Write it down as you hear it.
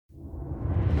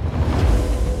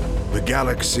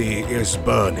galaxy is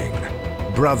burning.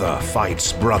 Brother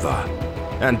fights brother,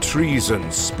 and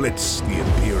treason splits the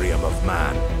Imperium of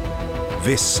Man.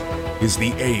 This is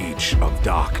the Age of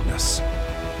Darkness.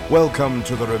 Welcome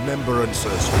to the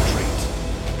Remembrancers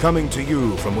Retreat, coming to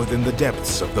you from within the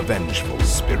depths of the Vengeful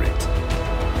Spirit.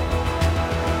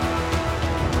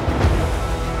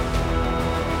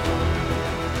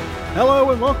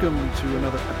 Hello and welcome to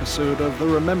another episode of the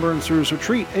Remembrancers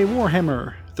Retreat, a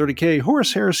Warhammer 30k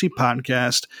Horus Heresy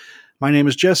podcast. My name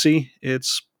is Jesse.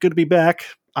 It's good to be back.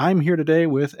 I'm here today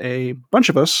with a bunch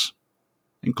of us,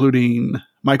 including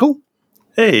Michael.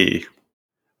 Hey.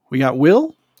 We got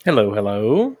Will. Hello,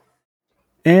 hello.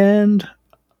 And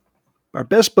our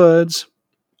best buds,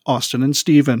 Austin and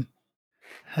Steven.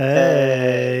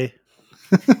 Hey.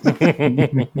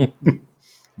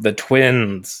 The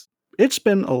twins. It's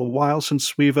been a while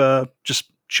since we've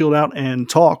just chilled out and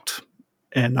talked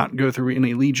and not go through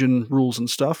any Legion rules and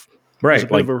stuff. Right. It's a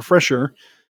bit of a refresher.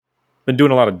 Been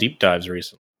doing a lot of deep dives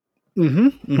recently.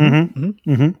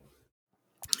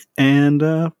 And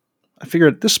I figure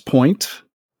at this point,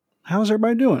 how's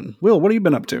everybody doing? Will, what have you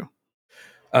been up to?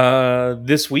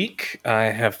 This week, I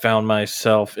have found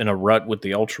myself in a rut with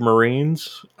the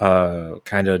Ultramarines,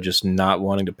 kind of just not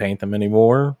wanting to paint them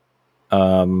anymore.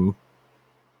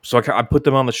 So I put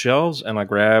them on the shelves, and I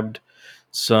grabbed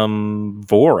some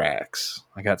Vorax.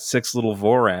 I got 6 little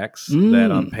Vorax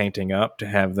that I'm painting up to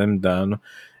have them done,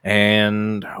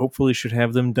 and hopefully should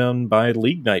have them done by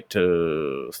League Night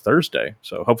to Thursday.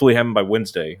 So hopefully have them by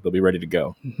Wednesday. They'll be ready to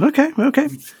go. Okay.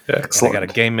 Excellent. I got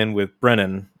a game in with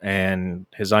Brennan and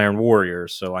his Iron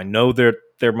Warriors, so I know they're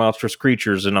monstrous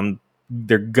creatures, and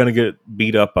they're gonna get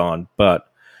beat up on,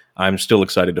 but I'm still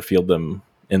excited to field them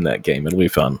in that game. It'll be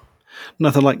fun.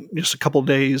 Nothing like just a couple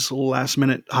days, last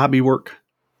minute hobby work.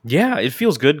 Yeah, it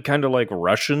feels good, kind of like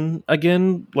Russian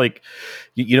again. Like,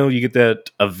 you get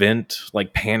that event,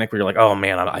 like panic, where you're like, oh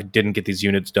man, I didn't get these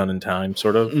units done in time,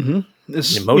 sort of. Mm-hmm. It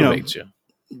motivates you.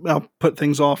 I'll put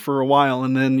things off for a while,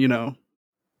 and then,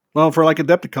 for like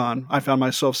Adepticon, I found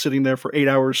myself sitting there for 8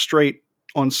 hours straight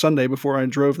on Sunday before I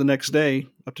drove the next day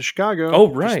up to Chicago. Oh,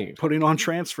 right. Just putting on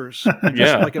transfers.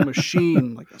 Yeah. Like a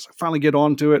machine. Like, as I finally get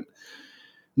onto it,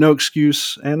 no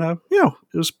excuse. And, it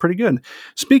was pretty good.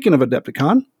 Speaking of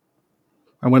Adepticon,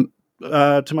 I went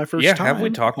to my first time. Yeah, have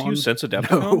we talked to you since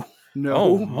Adepticon? No.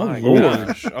 Oh, my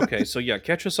gosh. Okay, so yeah,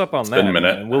 catch us up on that. been a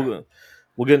minute. And we'll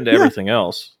get into everything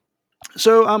else.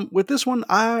 So with this one,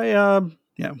 I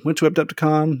went to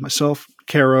Adepticon, myself,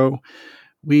 Caro.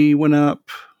 We went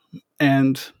up,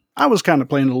 and I was kind of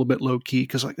playing a little bit low-key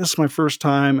because this is my first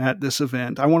time at this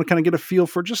event. I want to kind of get a feel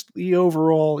for just the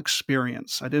overall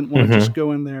experience. I didn't want to just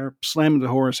go in there, slam into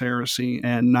Horus Heresy,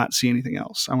 and not see anything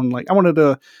else. I wanted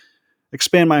to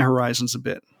expand my horizons a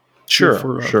bit.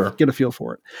 Sure. Get a feel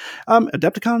for it.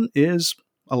 Adepticon is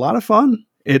a lot of fun.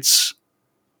 It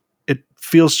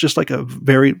feels just like a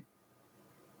very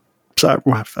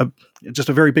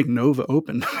big Nova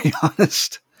Open, to be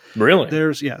honest. Really?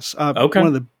 There's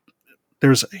Okay.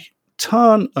 There's a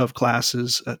ton of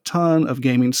classes, a ton of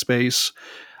gaming space.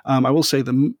 I will say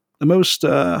the most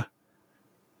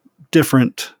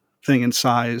different thing in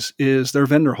size is their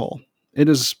vendor hall. It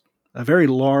is a very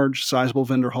large, sizable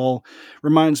vendor hall.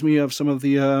 Reminds me of some of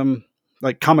the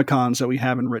like Comic-Cons that we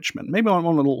have in Richmond. Maybe on a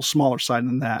little smaller side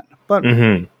than that. But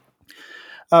it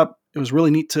was really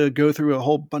neat to go through a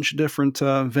whole bunch of different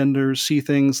vendors, see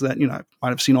things that I might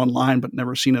have seen online but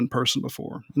never seen in person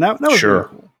before. And that was Sure. really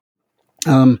cool.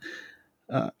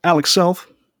 Alex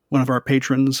Self, one of our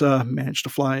patrons, managed to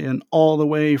fly in all the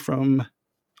way from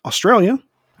Australia.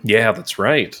 Yeah, that's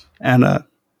right. And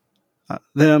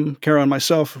them, Kara, and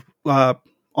myself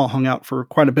all hung out for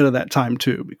quite a bit of that time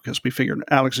too, because we figured,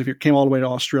 Alex, if you came all the way to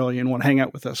Australia and want to hang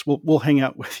out with us, we'll hang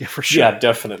out with you for sure. Yeah,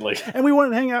 definitely. And we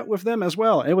wanted to hang out with them as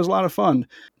well. It was a lot of fun.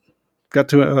 Got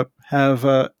to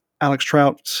have Alex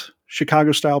Trout's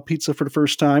Chicago-style pizza for the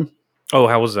first time. Oh,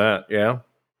 how was that? Yeah.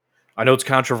 I know it's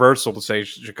controversial to say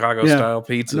Chicago-style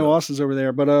pizza. I know Austin's over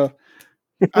there, but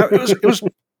it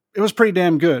was pretty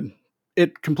damn good.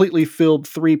 It completely filled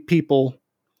 3 people,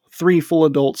 3 full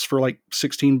adults for like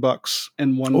 $16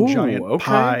 and one giant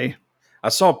pie. I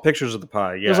saw pictures of the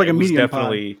pie. Yeah, it was like a medium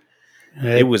definitely,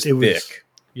 pie. It was thick.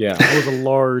 Yeah, it was a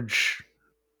large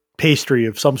pastry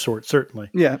of some sort, certainly.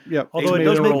 Yeah. Although it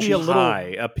does make me a little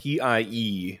pie, a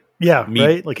PIE. Yeah, meat,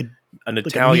 right. Like an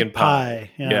Italian meat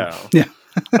pie. Yeah.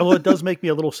 Although it does make me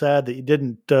a little sad that you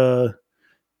didn't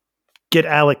get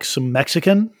Alex some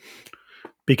Mexican,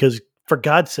 because for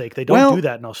God's sake, they don't do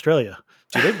that in Australia.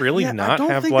 Do they really not have I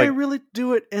don't think they really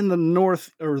do it in the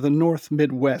North or the North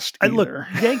Midwest either.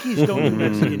 Look, Yankees don't do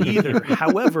Mexican either.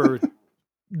 However,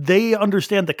 they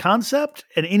understand the concept,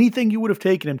 and anything you would have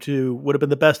taken him to would have been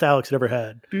the best Alex had ever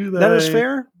had. That is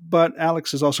fair, but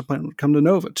Alex is also planning to come to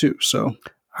Nova too. So,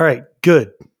 all right,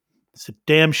 good. It's a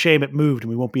damn shame it moved, and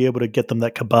we won't be able to get them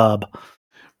that kebab.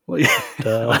 Well,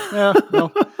 yeah,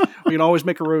 well, we can always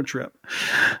make a road trip.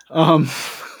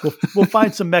 We'll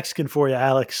find some Mexican for you,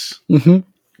 Alex. Mm-hmm.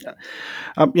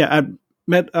 I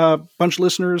met a bunch of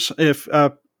listeners. If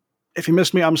you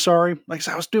missed me, I'm sorry. Like I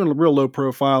said, I was doing a real low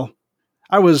profile.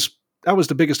 That was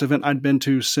the biggest event I'd been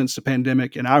to since the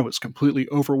pandemic, and I was completely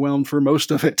overwhelmed for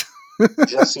most of it.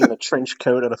 Jesse in a trench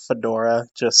coat and a fedora,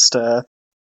 just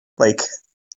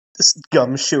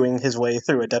gumshoeing his way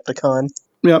through Adepticon.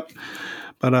 Yep.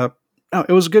 But no,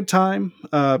 it was a good time.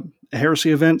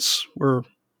 Heresy events were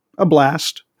a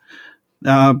blast.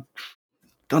 Don't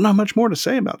know much more to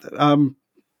say about that.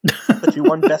 But you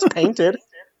won Best Painted.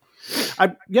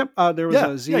 There was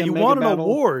a Zia you Mega won an battle.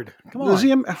 award. Come on.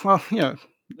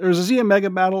 There was a Zia Mega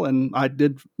battle, and I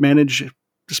did manage,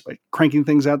 just by cranking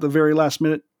things out at the very last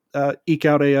minute, eke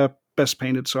out a Best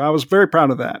Painted. So I was very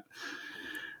proud of that.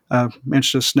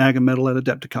 Managed to snag a medal at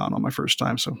Adepticon on my first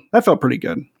time, so that felt pretty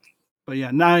good. But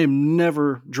yeah, now I am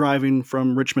never driving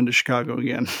from Richmond to Chicago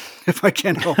again, if I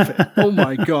can help it. Oh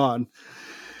my God.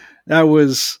 That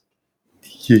was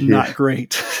not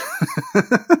great.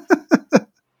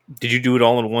 Did you do it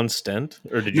all in one stint,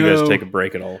 or did you guys take a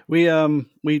break at all? We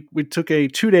took a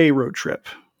 2-day road trip.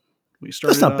 We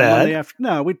started. That's not bad.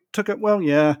 No, we took it. Well,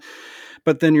 yeah,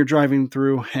 but then you're driving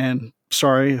through, and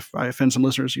sorry if I offend some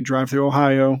listeners. You drive through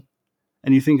Ohio,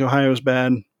 and you think Ohio is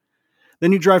bad.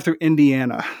 Then you drive through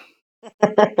Indiana.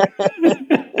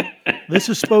 This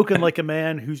is spoken like a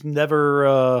man who's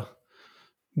never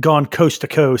gone coast to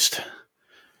coast.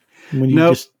 When you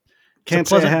just can't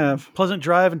say I have. Pleasant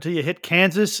drive until you hit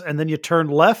Kansas, and then you turn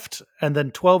left, and then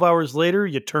 12 hours later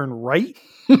you turn right.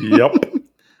 Yep.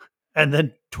 And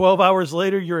then 12 hours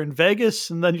later you're in Vegas,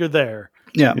 and then you're there.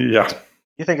 Yeah. Yeah.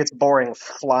 You think it's boring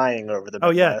flying over the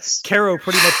Midwest. Caro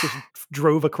pretty much just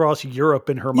drove across Europe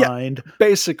in her mind.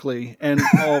 Basically. And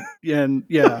And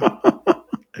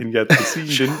yet the scene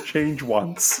didn't change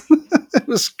once. It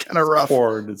was kind of rough.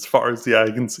 Forward as far as the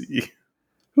eye can see.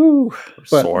 Ooh, Or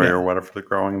soy or whatever they're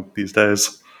growing these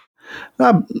days.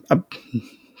 I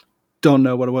don't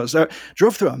know what it was. I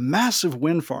drove through a massive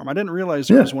wind farm. I didn't realize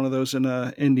there was one of those in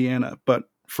Indiana, but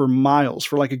for miles,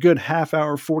 for like a good half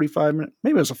hour, 45 minutes,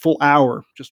 maybe it was a full hour,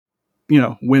 just,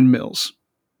 windmills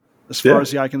as far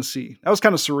as the eye can see. That was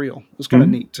kind of surreal. It was kind of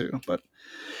neat too. But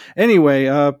anyway,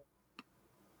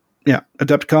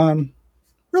 Adepticon,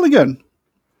 really good.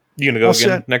 You going to go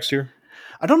again next year?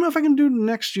 I don't know if I can do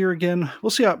next year again.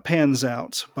 We'll see how it pans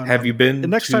out. But have you been? The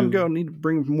next time I go, I need to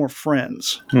bring more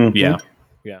friends. Mm-hmm. Yeah.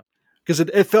 Because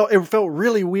it felt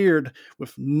really weird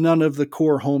with none of the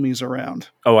core homies around.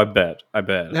 Oh, I bet.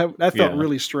 That felt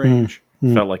really strange.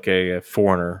 Felt like a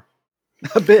foreigner.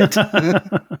 A bit.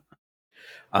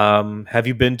 Have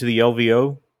you been to the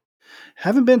LVO?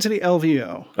 Haven't been to the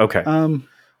LVO. Okay.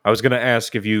 I was going to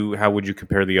ask how would you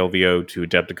compare the LVO to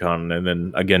Adepticon and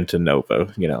then again to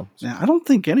Nova? Yeah, I don't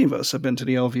think any of us have been to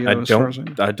the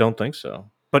LVO. I don't think so.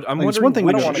 But I'm wondering, one thing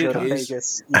we don't want to go to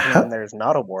Vegas even when there's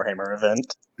not a Warhammer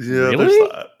event. Yeah, really? There's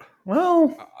that.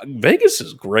 Well, Vegas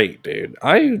is great, dude.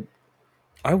 I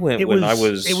went when I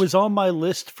was. It was on my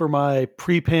list for my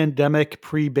pre-pandemic,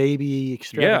 pre-baby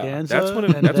extravaganza. Yeah, that's when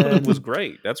it was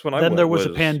great. That's when I. Then there was a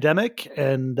pandemic,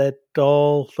 and that's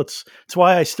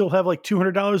why I still have like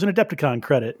 $200 in Adepticon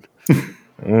credit.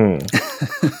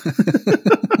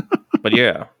 But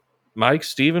yeah. Mike,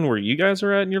 Steven, where you guys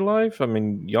are at in your life? I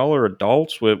mean, y'all are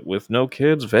adults with no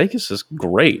kids. Vegas is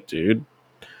great, dude.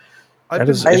 I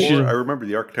remember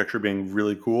the architecture being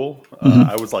really cool.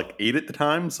 I was like 8 at the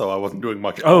time, so I wasn't doing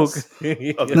much else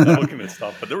other than looking at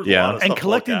stuff. But there was a lot of stuff and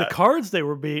collecting the cards they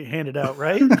were being handed out,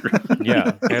 right?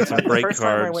 Yeah, had some great cards. The first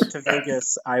time I went to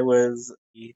Vegas, I was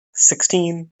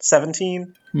 16,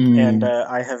 17, and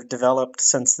I have developed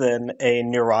since then a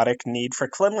neurotic need for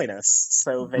cleanliness.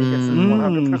 So Vegas is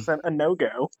 100% a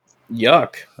no-go.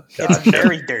 Yuck. It's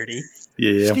very dirty.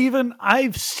 Yeah. Steven,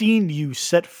 I've seen you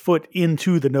set foot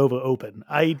into the Nova Open.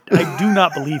 I do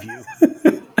not believe you.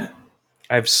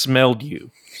 I've smelled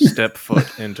you step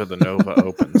foot into the Nova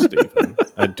Open, Steven.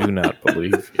 I do not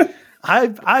believe you.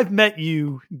 I've met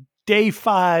you day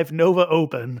 5 Nova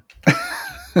Open.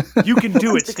 You can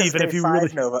do it, Steven, if you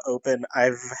really Nova Open.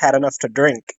 I've had enough to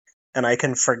drink, and I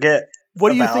can forget.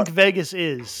 What do you think Vegas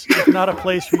is? If not a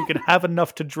place where you can have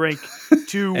enough to drink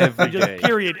to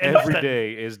period. Every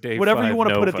day is day whatever 5 you want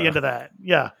to Nova. put at the end of that.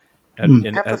 Yeah. At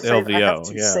LVO. I have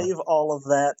to save all of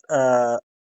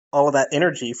that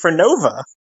energy for Nova.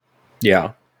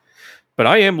 Yeah. But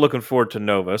I am looking forward to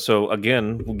Nova. So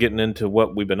again, we're getting into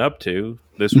what we've been up to.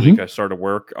 This week I started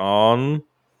work on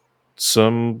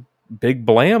some big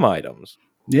Blam items.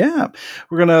 Yeah.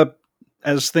 We're going to,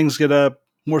 as things get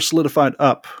more solidified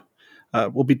up,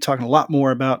 we'll be talking a lot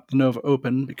more about the Nova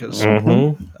Open because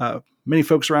many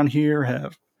folks around here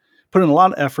have put in a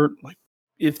lot of effort. Like,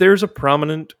 if there's a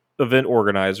prominent event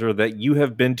organizer that you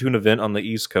have been to an event on the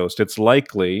East Coast, it's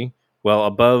likely, well,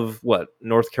 above what,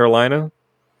 North Carolina?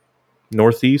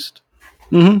 Northeast?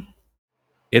 Mm-hmm.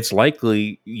 It's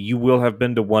likely you will have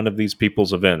been to one of these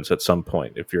people's events at some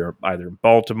point. If you're either in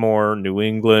Baltimore, New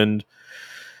England,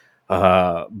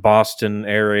 Boston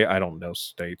area, I don't know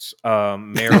states,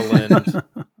 Maryland,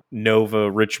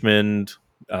 Nova, Richmond,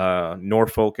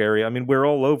 Norfolk area. I mean, we're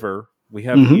all over. We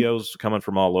have EOs coming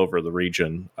from all over the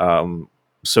region.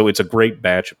 So it's a great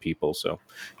batch of people. So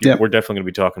we're definitely going to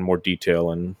be talking more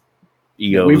detail and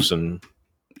EOs and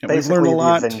basically we've learned a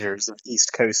lot. Avengers of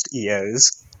East Coast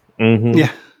EOs. Mm-hmm.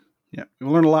 Yeah. We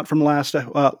learned a lot from last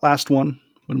one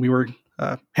when we were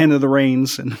handed the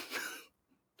reins, and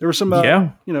there were some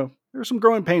there were some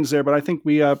growing pains there, but I think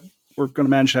we're going to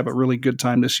manage to have a really good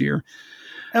time this year.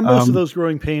 And most of those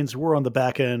growing pains were on the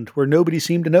back end where nobody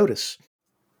seemed to notice.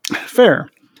 Fair.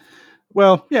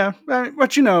 Well, yeah, but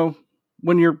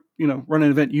when you're running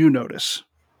an event, you notice.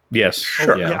 Yes,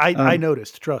 sure. Yeah, I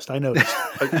noticed. Trust, I noticed.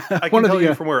 I can tell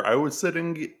you from where I was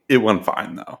sitting, it went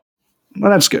fine though. Well,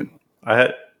 that's good.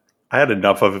 I had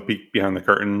enough of a peek behind the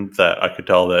curtain that I could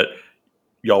tell that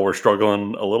y'all were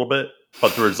struggling a little bit,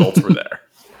 but the results were there.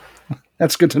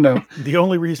 That's good to know. The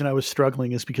only reason I was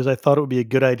struggling is because I thought it would be a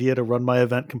good idea to run my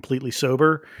event completely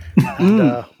sober.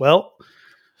 And,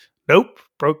 nope.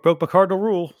 Broke my cardinal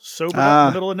rule. Sober up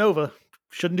in the middle of Nova.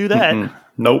 Shouldn't do that. Mm-mm.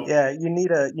 Nope. Yeah, you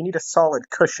need a solid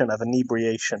cushion of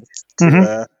inebriation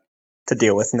to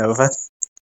deal with Nova.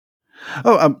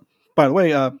 Oh, by the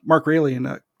way, Mark Rayleigh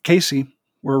and Casey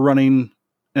were running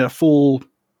a full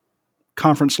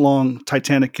conference-long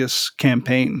Titanicus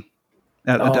campaign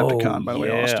at Adepticon. By the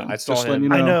way, Austin. I saw him. You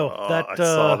know. I know that. I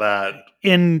saw that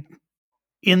in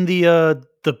the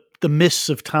mists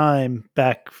of time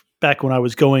back when I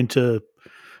was going to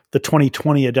the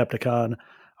 2020 Adepticon.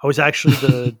 I was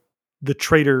actually the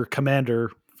trader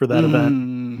commander for that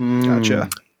event. Gotcha.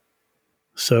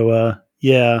 So,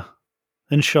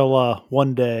 inshallah,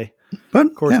 one day. But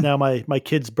of course, now my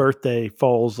kid's birthday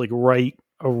falls like right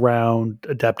around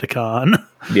Adepticon.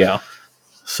 Yeah.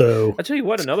 So I tell you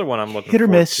what, another one I'm looking hit or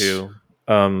forward miss. to.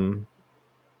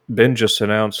 Ben just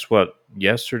announced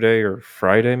yesterday or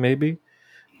Friday maybe,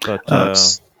 but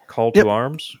Call to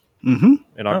Arms in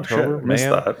October. I missed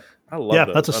that. I love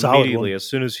those. That's a solid Immediately, one. as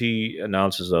soon as he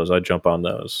announces those, I jump on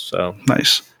those. So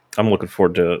nice. I'm looking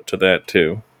forward to that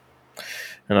too.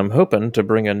 And I'm hoping to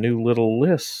bring a new little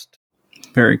list.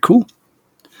 Very cool.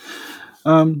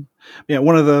 I'll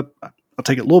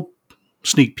take a little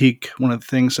sneak peek. One of the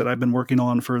things that I've been working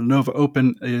on for Nova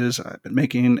Open is I've been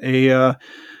making a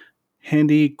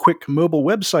handy, quick mobile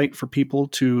website for people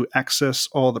to access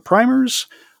all the primers,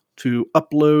 to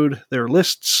upload their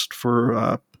lists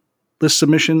for list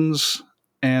submissions,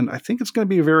 and I think it's going to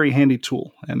be a very handy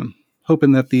tool, and I'm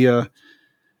hoping that the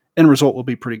end result will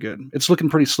be pretty good. It's looking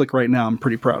pretty slick right now. I'm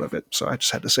pretty proud of it, so I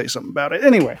just had to say something about it.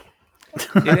 Anyway.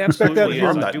 It absolutely is.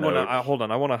 Hold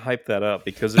on. I want to hype that up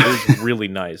because it is really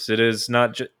nice. It is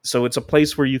not so it's a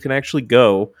place where you can actually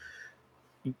go,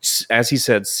 as he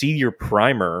said, see your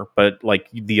primer, but like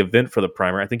the event for the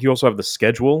primer. I think you also have the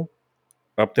schedule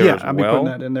up there as well. Yeah, I'll be putting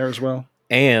that in there as well.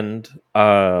 And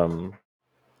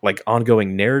like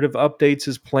ongoing narrative updates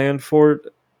is planned for it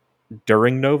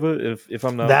during Nova. If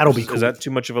I'm not, that'll be cool. Is that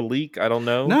too much of a leak? I don't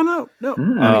know. No. I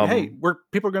mean, hey,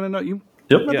 people are going to know you.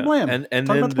 Yep. About the Blam. And then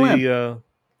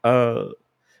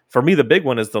for me, the big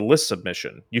one is the list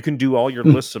submission. You can do all your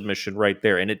list submission right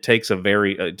there, and it takes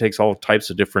it takes all types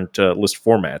of different list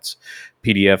formats,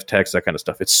 PDF, text, that kind of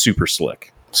stuff. It's super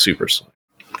slick. Super slick.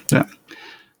 Yeah.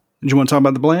 Did you want to talk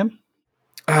about the Blam?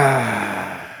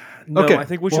 No, okay. I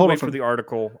think we should wait for the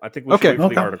article. I think we should wait for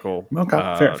the article to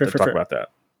talk about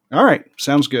that. All right.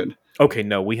 Sounds good. Okay,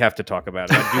 no, we have to talk about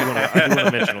it. I do want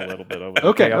to mention a little bit of it.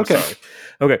 Okay. Sorry.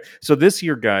 Okay, so this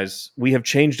year, guys, we have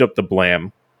changed up the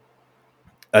Blam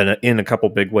in a couple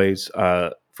big ways.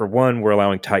 For one, we're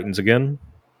allowing Titans again.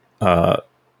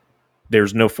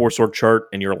 There's no 4-sword chart,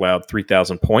 and you're allowed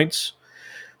 3,000 points.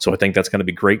 So I think that's going to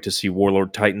be great to see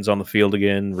Warlord Titans on the field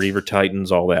again, Reaver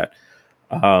Titans, all that.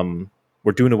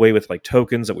 We're doing away with like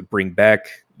tokens that would bring back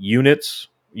units.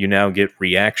 You now get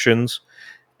reactions.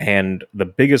 And the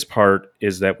biggest part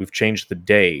is that we've changed the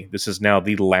day. This is now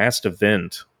the last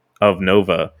event of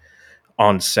Nova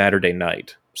on Saturday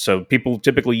night. So people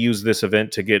typically use this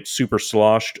event to get super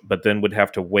sloshed, but then would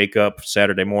have to wake up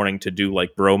Saturday morning to do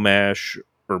like Bromash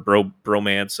or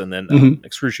Bromance and then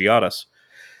Excruciatus.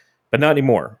 But not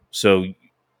anymore. So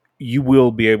you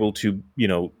will be able to,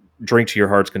 drink to your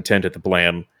heart's content at the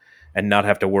Blam and not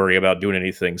have to worry about doing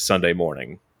anything Sunday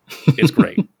morning. It's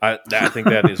great. I think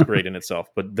that is great in itself.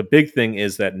 But the big thing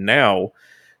is that now,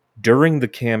 during the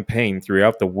campaign,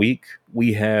 throughout the week,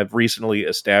 we have recently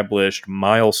established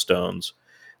milestones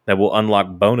that will unlock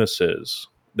bonuses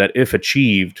that, if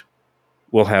achieved,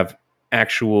 will have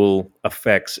actual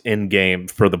effects in-game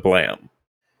for the Blam.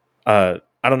 I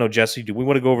don't know, Jesse, do we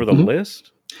want to go over the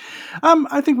list?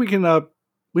 I think we can,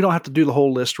 we don't have to do the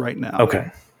whole list right now. Okay.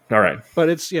 All right. But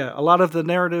it's, a lot of the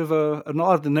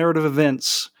narrative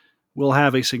events will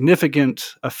have a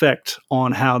significant effect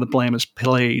on how the Blam is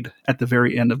played at the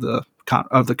very end of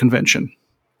the convention.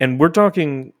 And we're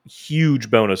talking huge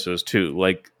bonuses too,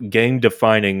 like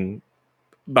game-defining.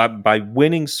 By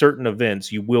winning certain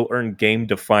events, you will earn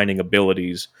game-defining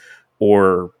abilities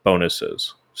or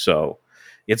bonuses. So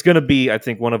it's going to be, I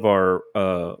think, one of our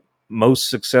most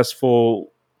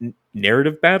successful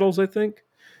narrative battles, I think,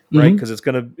 right? Because it's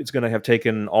gonna have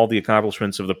taken all the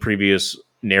accomplishments of the previous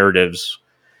narratives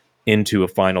into a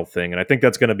final thing, and I think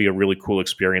that's going to be a really cool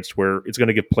experience where it's going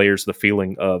to give players the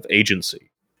feeling of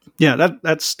agency. Yeah,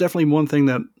 that's definitely one thing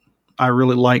that I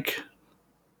really like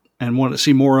and want to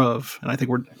see more of, and I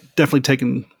think we're definitely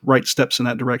taking right steps in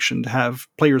that direction to have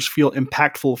players feel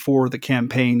impactful for the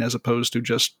campaign as opposed to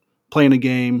just playing a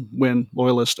game, win,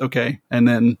 loyalist, okay, and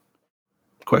then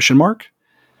question mark?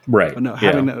 Right. But no,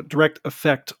 having a direct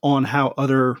effect on how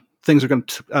other things are going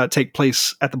to take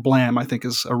place at the Blam, I think,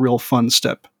 is a real fun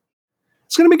step.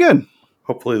 It's going to be good.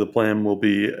 Hopefully the Blam will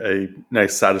be a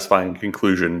nice, satisfying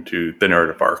conclusion to the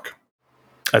narrative arc.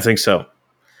 I think so.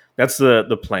 That's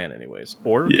the plan anyways.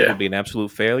 Or it'll be an absolute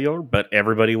failure, but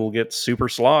everybody will get super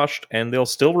sloshed and they'll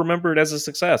still remember it as a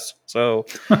success. So,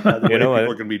 people are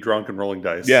going to be drunk and rolling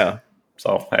dice. Yeah.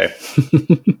 So, hey.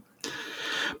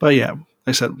 But yeah, like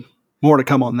I said, more to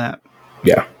come on that.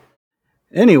 Yeah.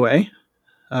 Anyway,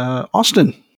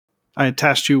 Austin, I had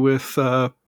tasked you with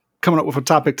coming up with a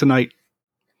topic tonight.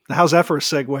 How's that for a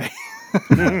segue?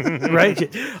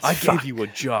 Right? I gave you a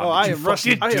job. Oh, I am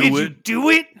rusty. Did you do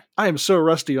it? I am so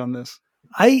rusty on this.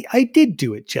 I did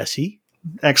do it, Jesse.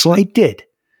 Excellent. I did.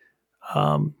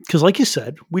 Because like you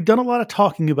said, we've done a lot of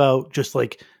talking about just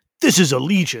like, this is a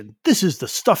Legion. This is the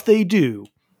stuff they do.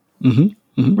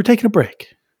 We're taking a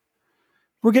break.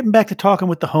 We're getting back to talking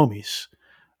with the homies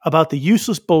about the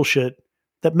useless bullshit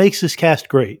that makes this cast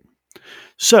great.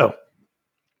 So,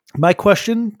 my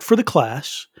question for the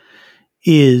class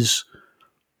is,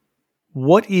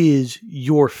 what is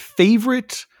your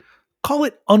favorite, call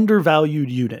it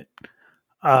undervalued unit?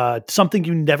 Something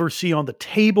you never see on the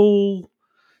table,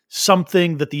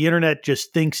 something that the internet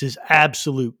just thinks is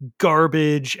absolute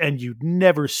garbage and you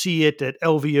never see it at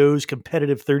LVO's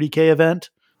competitive 30K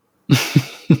event.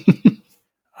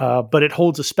 But it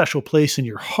holds a special place in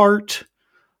your heart.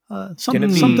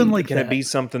 Something like that. Can it be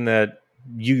something that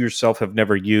you yourself have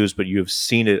never used, but you have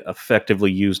seen it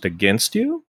effectively used against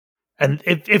you? And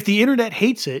if the internet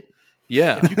hates it,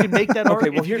 if you can make that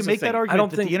argument, I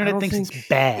don't think the internet thinks it's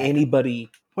bad.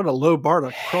 Anybody what a low bar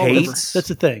to crawl over. That's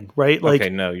the thing, right? Like, okay,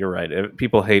 no, you're right.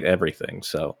 People hate everything,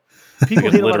 so people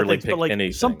hate a lot of things, but like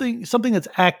anything. something that's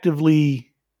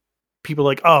actively people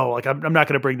like, oh, like I'm not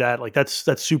going to bring that. Like that's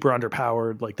super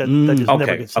underpowered. Like that just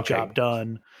never gets the job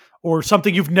done. Or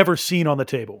something you've never seen on the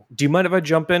table. Do you mind if I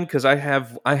jump in? Because I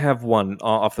have one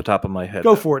off the top of my head.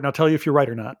 Go for it, and I'll tell you if you're right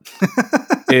or not.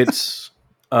 It's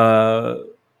the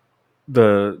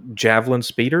Javelin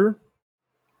Speeder.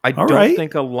 I don't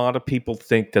think a lot of people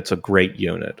think that's a great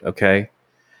unit, okay?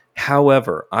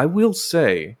 However, I will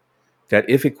say that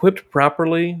if equipped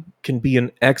properly, can be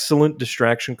an excellent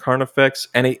distraction Carnifex,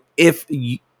 and if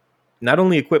not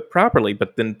only equipped properly,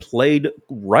 but then played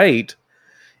right,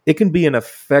 it can be an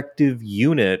effective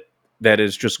unit that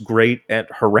is just great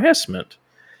at harassment.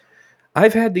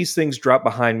 I've had these things drop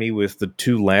behind me with the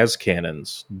 2 las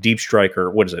cannons, Deep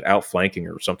Striker, outflanking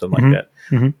or something like that.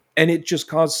 And it just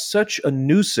caused such a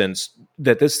nuisance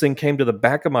that this thing came to the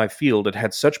back of my field. It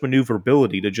had such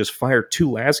maneuverability to just fire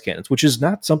 2 las cannons, which is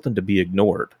not something to be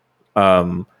ignored.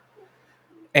 And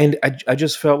I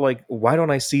just felt like, why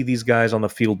don't I see these guys on the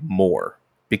field more?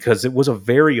 Because it was a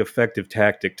very effective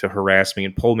tactic to harass me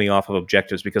and pull me off of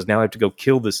objectives, because now I have to go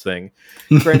kill this thing.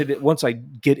 Granted, once I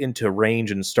get into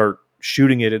range and start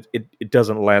shooting it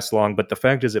doesn't last long, but the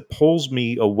fact is it pulls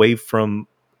me away from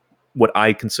what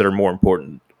I consider more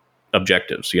important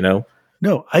objectives,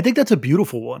 No, I think that's a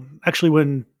beautiful one. Actually,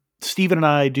 when Steven and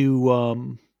I do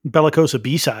Bellicosa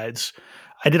B-sides,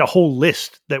 I did a whole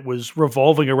list that was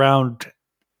revolving around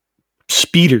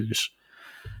speeders.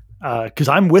 Because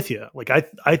I'm with you. Like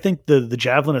I think the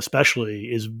Javelin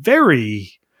especially is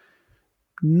very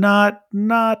not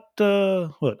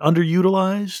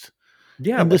underutilized.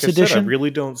 Yeah, in this edition. I really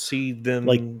don't see them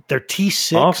like they're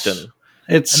T6 often.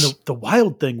 It's the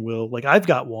wild thing, Will. Like I've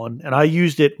got one, and I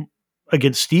used it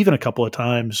against Steven a couple of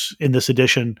times in this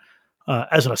edition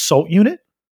as an assault unit.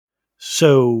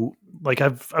 So like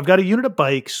I've got a unit of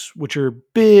bikes which are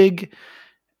big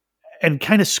and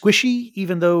kind of squishy,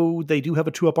 even though they do have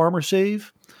a 2-up armor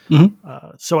save.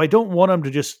 Mm-hmm. So I don't want them to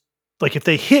just, like, if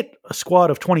they hit a squad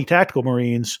of 20 tactical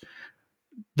Marines,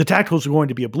 the tacticals are going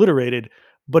to be obliterated.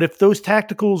 But if those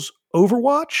tacticals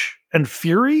Overwatch and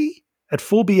Fury at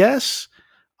full BS,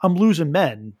 I'm losing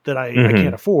men that I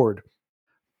can't afford.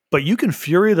 But you can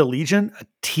Fury the Legion, a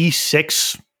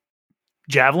T6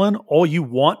 Javelin, all you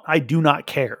want. I do not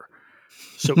care.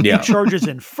 So he charges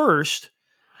in first,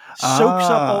 soaks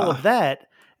up all of that,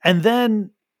 and then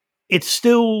it's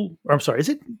still, or I'm sorry, is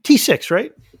it T6,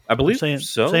 right? I believe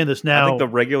so. Saying this now. I think the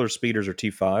regular speeders are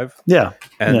T5. Yeah.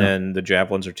 And then the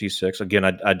Javelins are T6. Again,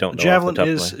 I don't know. Javelin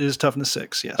is toughness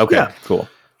 6, yes. Okay, cool.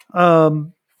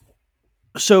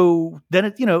 So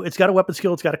then it's got a weapon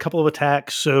skill, it's got a couple of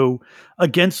attacks. So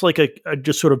against like a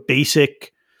just sort of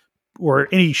basic or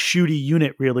any shooty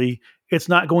unit, really, it's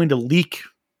not going to leak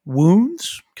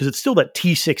wounds because it's still that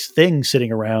T6 thing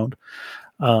sitting around.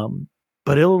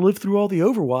 But it'll live through all the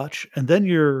Overwatch, and then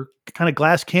your kind of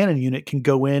glass cannon unit can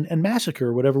go in and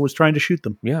massacre whatever was trying to shoot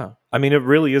them. Yeah. I mean, it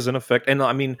really is an effect. And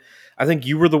I mean, I think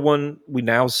you were the one we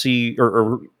now see,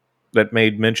 or that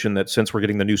made mention that since we're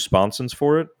getting the new sponsons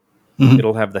for it,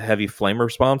 it'll have the heavy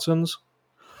flamer sponsons.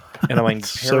 And I mean,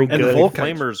 so good. And the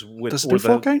flamers with Does it do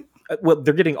Volkite? Well,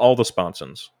 they're getting all the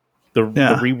sponsons. The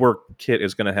rework kit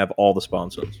is going to have all the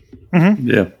sponsons. Mm-hmm.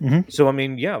 Yeah. Mm-hmm. So, I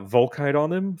mean, Volkite on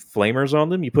them, flamers on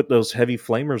them. You put those heavy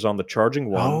flamers on the charging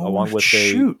one along with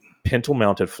a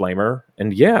pintle-mounted flamer.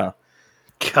 And God,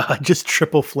 just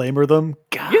triple flamer them.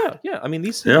 God. Yeah. I mean,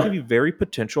 these can be very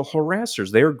potential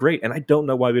harassers. They are great. And I don't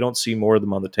know why we don't see more of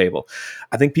them on the table.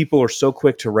 I think people are so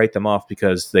quick to write them off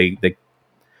because they're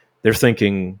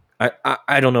thinking,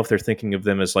 I don't know if they're thinking of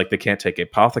them as like they can't take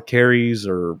apothecaries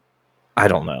or I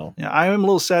don't know. Yeah, I am a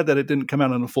little sad that it didn't come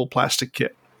out in a full plastic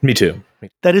kit. Me too.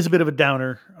 That is a bit of a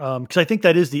downer because I think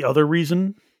that is the other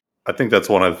reason. I think that's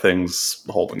one of the things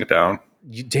holding it down.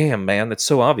 Damn, man, that's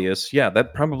so obvious. Yeah,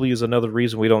 that probably is another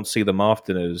reason we don't see them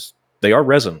often is they are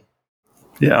resin.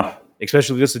 Yeah.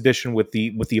 Especially this edition with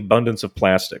the abundance of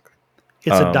plastic.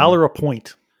 It's $1 a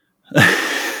point.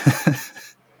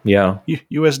 Yeah.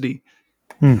 USD.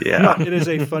 Yeah. No, it is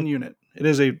a fun unit. It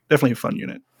is definitely a fun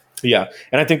unit. Yeah,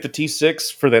 and I think the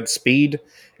T6 for that speed,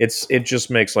 it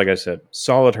just makes, like I said,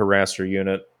 solid harasser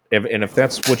unit. And if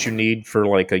that's what you need for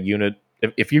like a unit,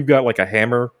 if you've got like a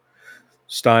hammer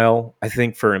style, I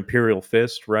think for Imperial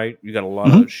Fist, right? You got a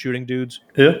lot of shooting dudes.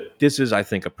 Yeah. This is, I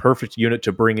think, a perfect unit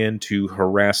to bring in to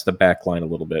harass the back line a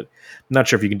little bit. I'm not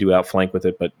sure if you can do outflank with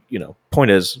it, but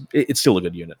point is, it's still a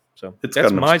good unit. So it's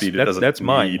got enough speed. That's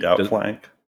mine. Need outflank.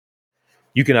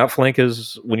 You can outflank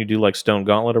as when you do like Stone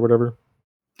Gauntlet or whatever.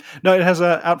 No, it has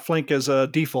a outflank as a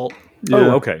default. Yeah.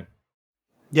 Oh, okay.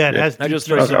 Yeah, it has. I just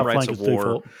know some rights of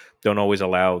war don't always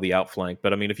allow the outflank,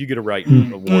 but I mean, if you get a right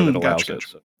of war that allows it.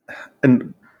 So.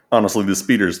 And honestly, the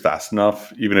speeder's fast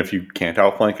enough. Even if you can't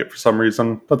outflank it for some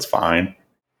reason, that's fine.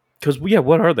 Because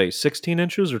what are they? 16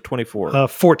 inches or 24?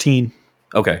 14.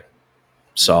 Okay,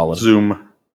 solid. Zoom.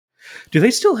 Do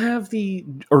they still have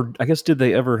or I guess did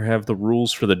they ever have the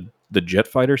rules for the jet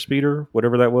fighter speeder,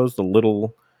 whatever that was, the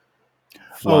little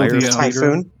flyer the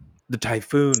Typhoon? The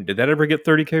Typhoon. Did that ever get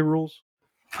 30K rules?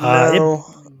 No.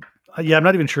 I'm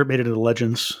not even sure it made it into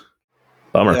Legends.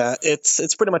 Bummer. Yeah,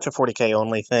 it's pretty much a 40K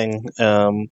only thing.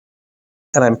 And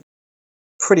I'm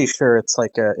pretty sure it's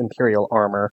like a Imperial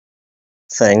armor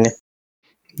thing.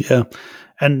 Yeah.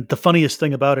 And the funniest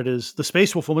thing about it is the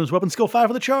Space Wolf Woman's weapon skill 5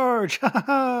 for the charge.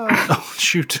 Oh,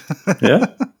 shoot.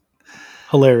 Yeah.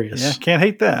 Hilarious. Yeah, can't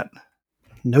hate that.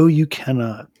 No, you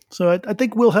cannot. So I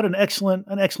think Will had an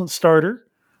excellent starter.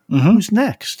 Who's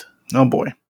next? Oh boy.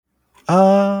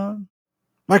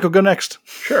 Michael, go next.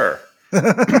 Sure.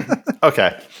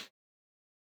 Okay.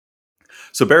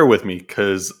 So bear with me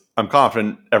because I'm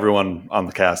confident everyone on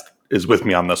the cast is with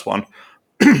me on this one.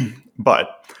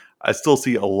 But I still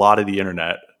see a lot of the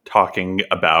internet talking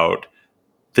about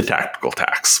the tactical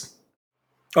tax.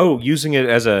 Oh, using it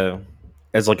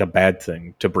as like a bad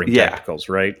thing to bring tacticals,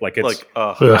 right? Like it's like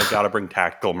I gotta bring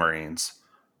tactical Marines.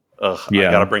 I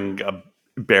gotta bring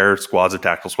bear squads of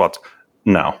tactical squads.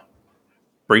 No,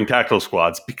 bring tactical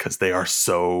squads because they are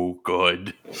so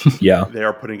good. Yeah. They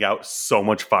are putting out so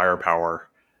much firepower.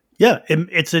 Yeah,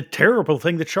 it's a terrible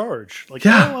thing to charge. Like,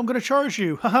 Yeah. oh, I'm going to charge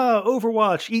you. Haha,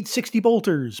 Overwatch, eat 60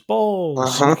 bolters, balls.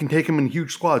 Uh-huh. You can take them in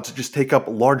huge squads to just take up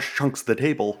large chunks of the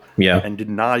table Yeah. and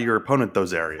deny your opponent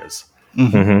those areas.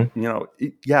 Mm-hmm. You know,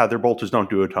 yeah, their bolters don't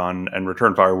do a ton, and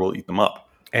return fire will eat them up.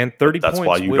 And 30 That's points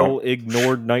why you will don't-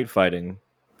 ignore night fighting.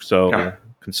 So Yeah.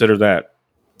 consider that.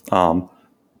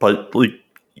 But like,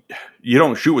 you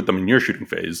don't shoot with them in your shooting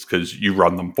phase because you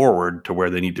run them forward to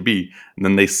where they need to be, and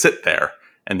then they sit there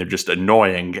and they're just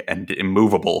annoying and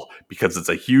immovable because it's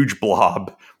a huge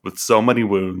blob with so many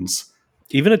wounds.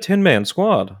 Even a 10-man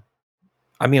squad.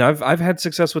 I mean, I've had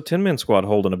success with 10-man squad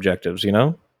holding objectives, you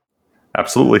know?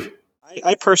 Absolutely.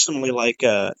 I personally like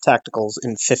tacticals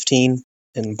in 15,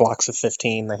 in blocks of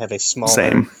 15. They have a smaller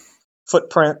Same.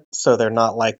 footprint, so they're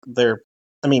not like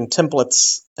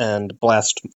templates and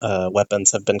blast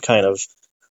weapons have been kind of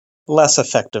less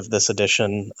effective this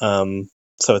edition,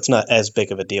 so it's not as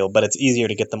big of a deal, but it's easier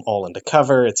to get them all into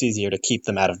cover. It's easier to keep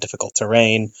them out of difficult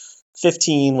terrain.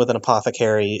 15 with an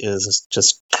apothecary is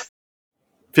just...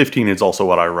 15 is also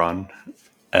what I run,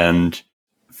 and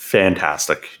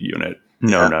fantastic unit.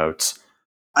 No notes.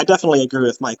 I definitely agree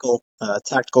with Michael.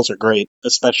 Tacticals are great,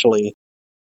 especially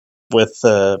with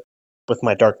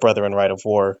my Dark Brother in Rite of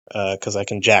War, because I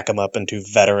can jack them up into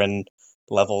veteran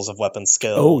levels of weapon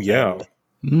skill. Oh, yeah.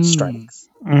 And strength.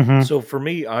 Mm-hmm. So for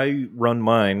me, I run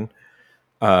mine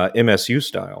MSU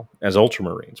style as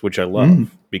Ultramarines, which I love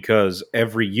because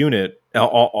every unit,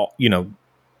 you know,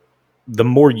 the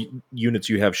more units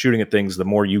you have shooting at things, the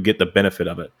more you get the benefit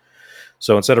of it.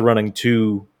 So instead of running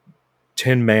 2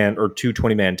 10-man or 2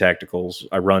 20-man tacticals,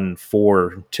 I run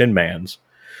 4 10-mans.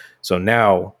 So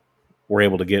now we're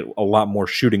able to get a lot more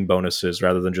shooting bonuses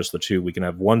rather than just the 2. We can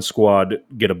have 1 squad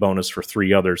get a bonus for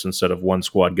 3 others instead of 1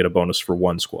 squad get a bonus for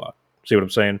 1 squad. See what I'm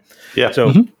saying? Yeah.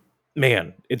 So,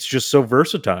 man, it's just so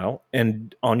versatile.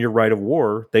 And on your Rite of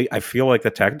War, I feel like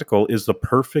the tactical is the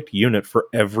perfect unit for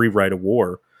every Rite of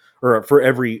War, or for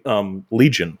every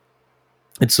Legion.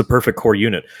 It's the perfect core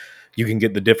unit. You can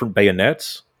get the different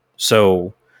bayonets,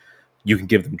 so you can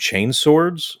give them chain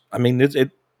swords. I mean,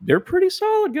 they're pretty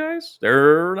solid, guys.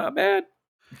 They're not bad.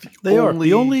 They are.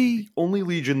 The only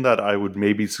Legion that I would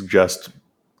maybe suggest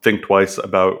think twice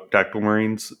about tactical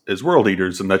marines is World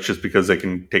Eaters, and that's just because they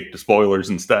can take despoilers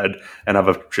instead and have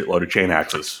a shitload of chain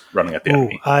axes running at the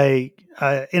enemy. I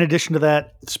in addition to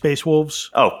that, Space Wolves,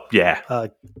 Oh, yeah.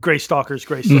 Grey Stalkers,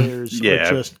 Grey Slayers Yeah.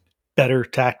 are just better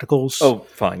tacticals. Oh,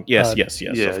 fine. Yes, yes,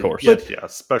 of course.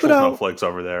 Special snowflakes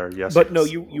over there. Yes. But yes. no,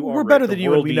 you We're are right. better The than you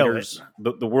and World we know Eaters,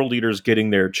 the World Eaters getting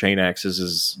their chain axes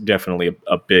is definitely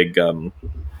a big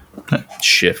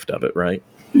shift of it, right?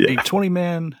 A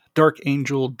 20-man Dark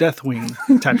Angel Deathwing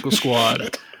tactical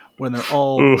squad when they're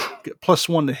all get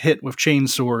 +1 to hit with chain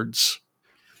swords.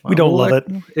 We don't love it.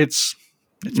 It's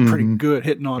pretty good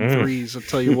hitting on threes, I'll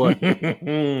tell you what.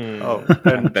 Oh,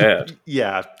 and bad.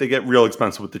 Yeah, they get real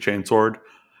expensive with the chainsword.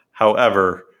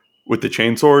 However, with the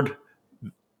chainsword,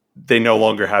 they no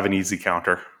longer have an easy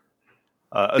counter.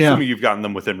 Assuming you've gotten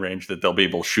them within range, that they'll be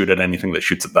able to shoot at anything that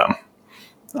shoots at them.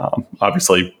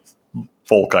 Obviously,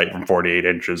 Volkite from 48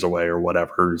 inches away or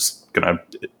whatever is going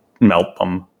to melt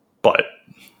them, but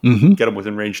get them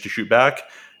within range to shoot back,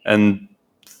 and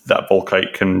that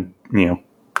Volkite can,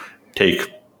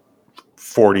 take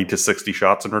 40 to 60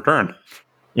 shots in return.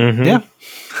 Mm-hmm. Yeah.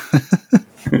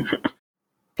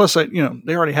 Plus,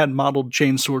 they already had modeled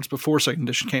chain swords before second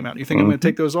edition came out. You think I'm going to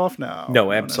take those off now?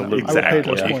 No, absolutely. I would pay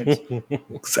those Exactly. points.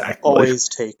 Exactly. Always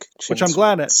take chain Which I'm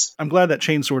glad swords. I'm glad that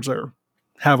chain swords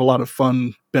have a lot of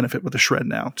fun benefit with the shred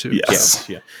now too. Yes.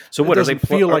 Yeah. So It what are they? doesn't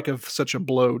feel like such a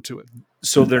blow to it.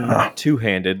 So they're not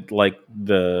two-handed like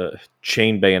the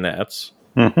chain bayonets.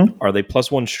 Are they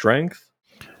 +1 strength?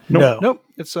 No. Nope.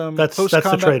 It's That's post the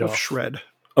combat with trade-off. shred.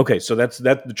 Okay, so that's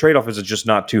the trade-off is it's just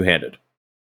not two-handed.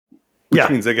 Which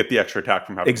means they get the extra attack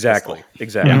from having a Exactly. pistol.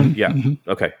 Exactly. Yeah.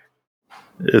 Okay.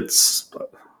 It's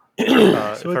if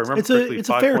I remember it's correctly, a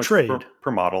 5 fair points trade.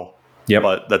 per model. Yep.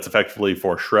 But that's effectively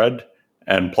for shred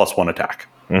and +1 attack.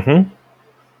 Mm-hmm.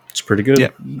 It's pretty good.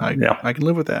 Yeah, I can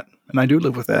live with that, and I do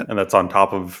live with that. And that's on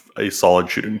top of a solid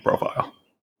shooting profile.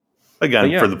 Again,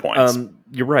 But yeah, for the points.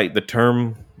 you're right. The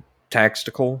term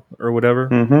tactical or whatever.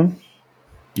 Mm-hmm.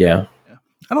 Yeah.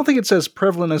 I don't think it's as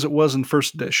prevalent as it was in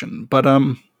first edition, but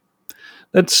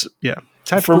that's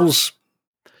tacticals.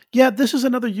 Yeah, this is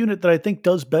another unit that I think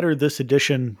does better this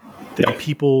edition than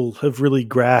people have really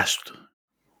grasped,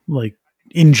 like,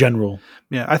 in general.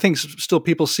 Yeah, I think still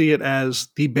people see it as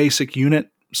the basic unit,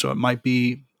 so it might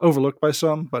be overlooked by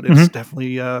some, but it's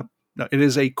definitely No, it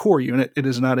is a core unit. It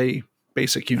is not a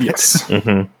basic unit. Yes.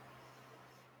 Mm-hmm.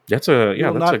 That's a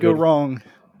You'll not go wrong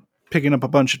picking up a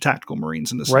bunch of tactical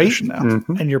Marines in this Right? edition now.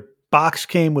 Mhm. And your box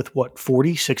came with what,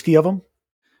 40, 60 of them?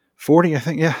 40, I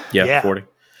think. Yeah. Yeah, 40.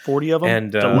 40 of them?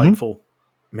 And, delightful.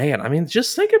 Man, I mean,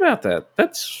 just think about that.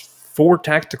 That's 4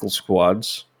 tactical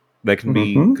squads that can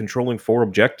be Mhm. controlling 4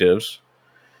 objectives.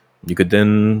 You could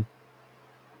then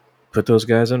put those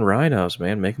guys in rhinos,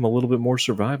 man. Make them a little bit more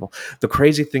survival. The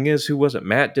crazy thing is, who was it?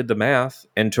 Matt did the math,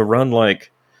 and to run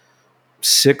like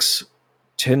 6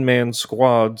 10-man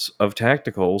squads of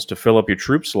tacticals to fill up your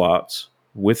troop slots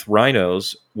with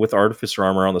rhinos with artificer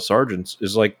armor on the sergeants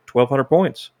is like 1,200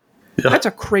 points. Yeah. That's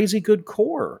a crazy good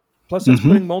core. Plus, that's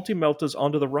putting multi-meltas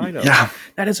onto the rhinos. Yeah.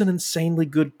 That is an insanely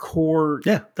good core.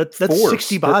 Yeah, that's force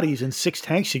 60 bodies and 6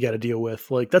 tanks you got to deal with.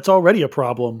 Like, that's already a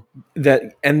problem.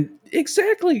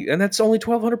 Exactly, and that's only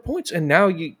 1,200 points. And now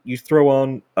you throw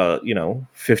on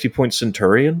 50-point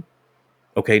Centurion.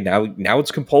 Okay, now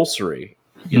it's compulsory.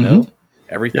 You know,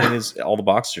 everything is, all the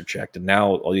boxes are checked, and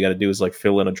now all you got to do is like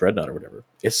fill in a dreadnought or whatever.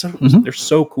 It's so they're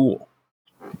so cool.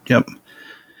 Yep.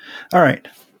 All right.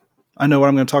 I know what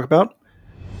I'm going to talk about,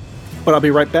 but I'll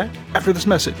be right back after this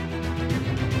message.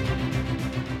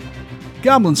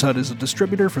 Goblin's Hut is a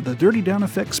distributor for the Dirty Down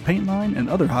Effects paint line and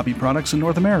other hobby products in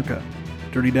North America.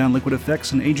 Dirty Down liquid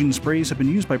effects and aging sprays have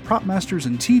been used by prop masters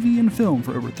in TV and film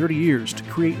for over 30 years to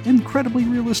create incredibly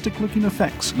realistic-looking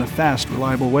effects in a fast,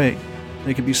 reliable way.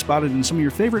 They can be spotted in some of your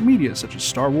favorite media such as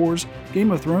Star Wars, Game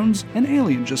of Thrones, and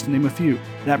Alien, just to name a few.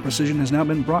 That precision has now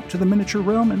been brought to the miniature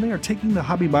realm, and they are taking the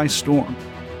hobby by storm.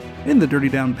 In the Dirty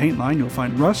Down paint line, you'll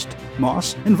find rust,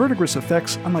 moss, and verdigris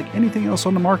effects unlike anything else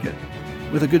on the market.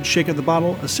 With a good shake of the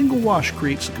bottle, a single wash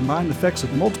creates the combined effects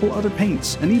of multiple other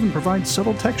paints and even provides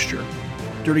subtle texture.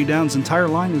 Dirty Down's entire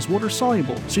line is water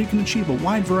soluble, so you can achieve a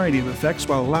wide variety of effects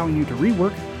while allowing you to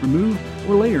rework, remove,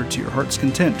 or layer to your heart's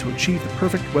content to achieve the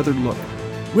perfect weathered look.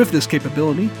 With this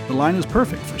capability, the line is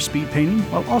perfect for speed painting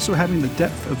while also having the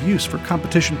depth of use for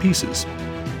competition pieces.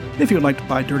 If you would like to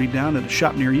buy Dirty Down at a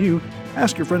shop near you,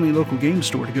 ask your friendly local game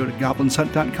store to go to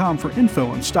goblinshut.com for info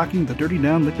on stocking the Dirty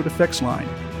Down liquid effects line.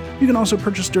 You can also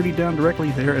purchase Dirty Down directly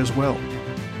there as well.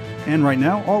 And right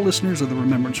now, all listeners of the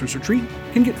Remembrancers Retreat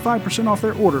can get 5% off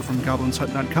their order from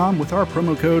goblinshut.com with our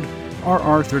promo code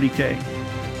RR30K.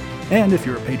 And if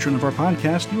you're a patron of our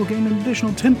podcast, you will gain an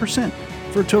additional 10%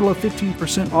 for a total of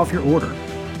 15% off your order.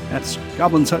 That's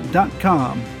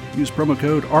goblinshut.com. Use promo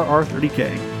code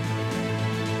RR30K.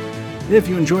 If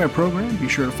you enjoy our program, be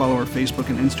sure to follow our Facebook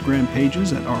and Instagram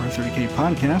pages at RR30K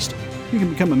Podcast. You can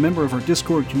become a member of our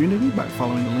Discord community by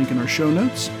following the link in our show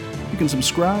notes. You can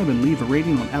subscribe and leave a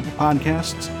rating on Apple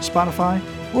Podcasts, Spotify,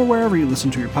 or wherever you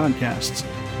listen to your podcasts.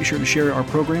 Be sure to share our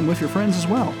program with your friends as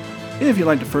well. If you'd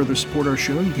like to further support our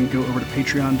show, you can go over to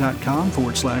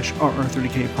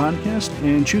patreon.com/RR30K Podcast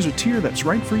and choose a tier that's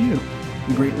right for you.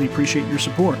 We greatly appreciate your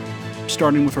support.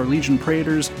 Starting with our Legion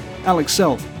Praetors, Alex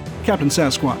Self, Captain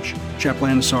Sasquatch, Chap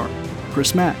Lanissar,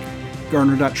 Chris Mack,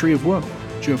 Garner.Tree of Woe,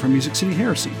 Joe from Music City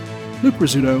Heresy, Luke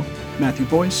Rizzuto, Matthew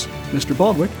Boyce, Mr.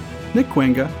 Baldwick, Nick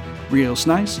Quenga, Rio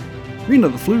Snice, Rena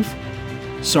the Floof,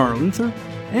 Sarah Luther,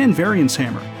 and Variance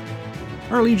Hammer.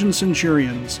 Our Legion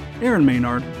Centurions, Aaron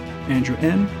Maynard, Andrew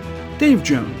N., Dave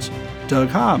Jones, Doug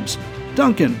Hobbs,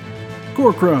 Duncan,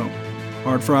 Gorkrow,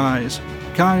 Hard Fries,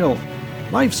 Kyle,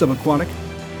 Life Subaquatic,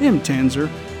 M. Tanzer,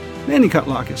 Manny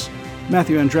Kutlakis,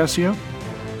 Matthew Andrasio,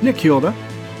 Nick Hilda,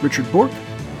 Richard Bork,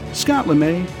 Scott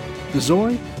LeMay, The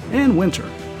Zoy, and Winter.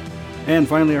 And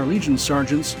finally, our Legion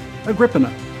Sergeants,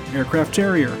 Agrippina, Aircraft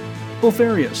Terrier,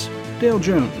 Bulfarius, Dale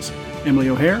Jones, Emily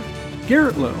O'Hare,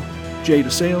 Garrett Lowe, Jay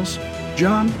DeSales,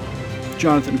 John,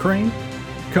 Jonathan Crane,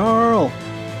 Carl,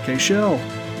 K. Shell,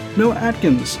 Noah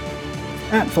Atkins,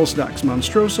 at Falsedax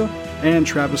Monstrosa, and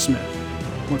Travis Smith.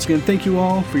 Once again, thank you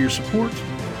all for your support,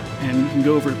 and you can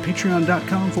go over to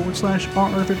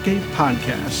patreon.com/RR30K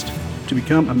Podcast to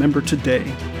become a member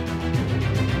today.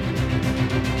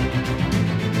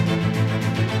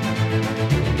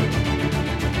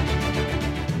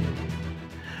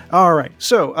 All right,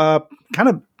 so kind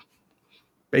of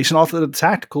basing off of the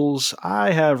tacticals,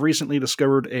 I have recently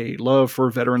discovered a love for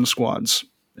veteran squads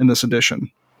in this edition.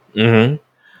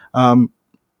 Mm-hmm.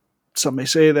 Some may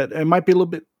say that it might be a little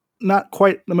bit not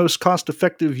quite the most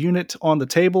cost-effective unit on the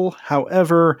table.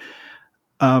 However,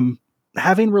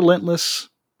 having Relentless,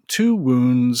 2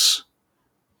 wounds,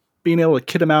 being able to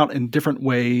kit them out in different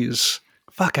ways,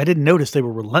 Fuck, I didn't notice they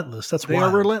were relentless. That's They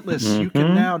wild. are relentless. You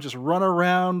can now just run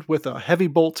around with a heavy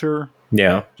bolter,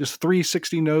 Yeah. just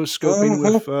 360 nose scoping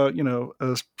with,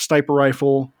 a sniper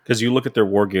rifle. Because you look at their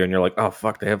war gear and you're like, oh,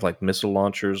 fuck, they have like missile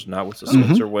launchers, not with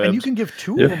suspensor webs. And you can give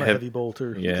 2 Yeah. of them a heavy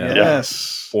bolter. Yeah.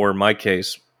 Yes. Or in my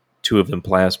case, 2 of them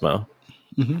plasma.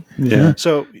 Yeah.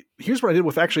 So here's what I did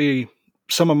with actually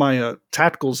some of my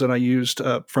tacticals that I used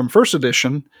from first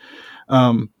edition.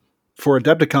 For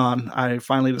Adepticon, I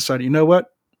finally decided, you know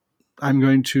what? I'm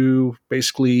going to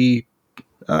basically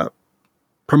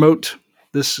promote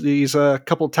these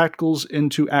couple tacticals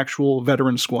into actual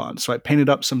veteran squads. So I painted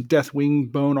up some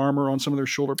Deathwing bone armor on some of their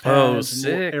shoulder pads and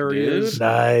sick, little areas. dude.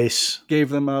 Nice. Gave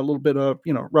them a little bit of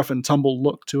rough and tumble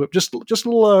look to it. Just a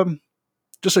little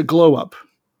just a glow up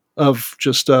of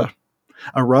just a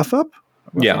rough up,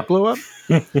 glow up,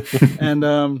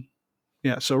 and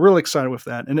so really excited with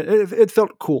that, and it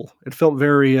felt cool. It felt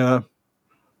very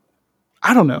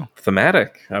I don't know,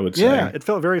 Thematic, I would say. yeah, it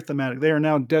felt very thematic. They are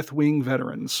now Deathwing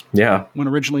veterans Yeah. when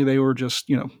originally they were just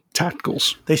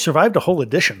tacticals. They survived a whole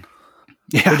edition.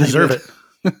 Yeah, They deserve it.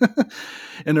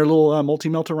 And their little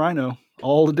multi-melter rhino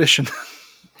all edition.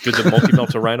 Did the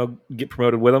multi-melter rhino get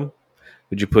promoted with them?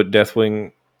 Did you put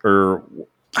Deathwing or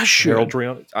I should. heraldry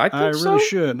on it? I think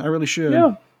I really should.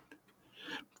 Yeah.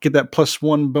 Get that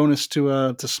 +1 bonus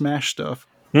to smash stuff.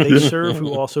 They serve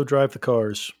who also drive the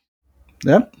cars.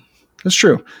 Yep, that's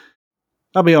true.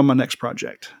 I'll be on my next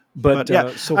project. But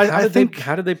yeah, so I think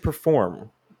how did they perform?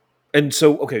 And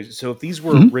so so if these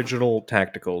were original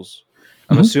tacticals,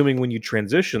 I'm assuming when you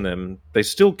transition them, they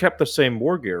still kept the same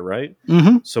war gear, right?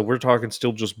 Mm-hmm. So we're talking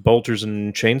still just bolters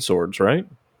and chainswords, right?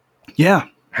 Yeah.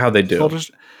 How they do?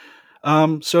 Soldiers.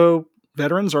 So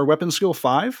veterans are weapon skill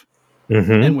 5,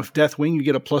 Mm-hmm. and with Deathwing you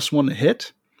get a +1 to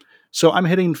hit. So I'm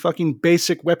hitting fucking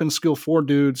basic weapon skill 4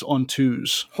 dudes on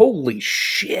 2s Holy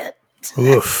shit!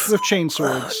 Oof. with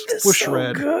chainswords with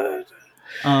shred. Good.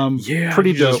 Yeah,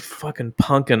 pretty you're dope. just fucking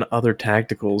punking other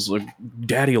tacticals. Like,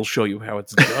 Daddy will show you how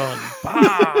it's done.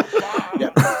 Bah, bah.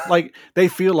 Yeah, like they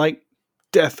feel like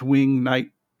Deathwing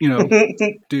Knight,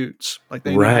 dudes. Like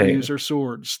they know how to Right. use their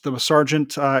swords. The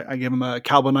sergeant, I give him a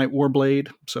Calbanite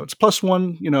Warblade, so it's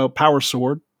 +1, power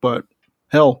sword, but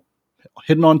hell,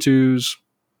 hitting on 2s,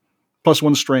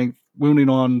 +1 strength, wounding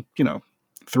on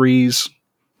 3s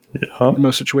in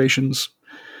most situations.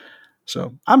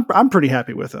 So I'm pretty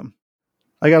happy with him.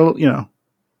 I got a little,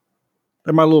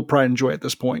 they're my little pride and joy at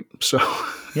this point. So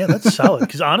Yeah, that's solid.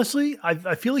 Because honestly,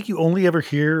 I feel like you only ever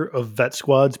hear of vet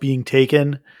squads being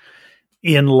taken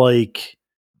in like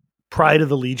Pride of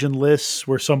the Legion lists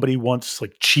where somebody wants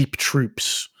like cheap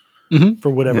troops for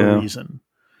whatever reason.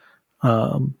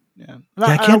 yeah, and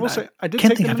I will say I did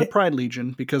take them into Pride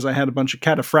Legion because I had a bunch of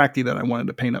Cataphracti that I wanted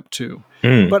to paint up too.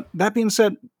 But that being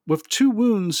said, with 2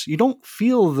 wounds, you don't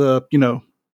feel the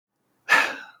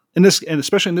in this, and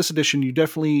especially in this edition,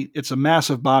 it's a mass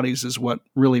of bodies is what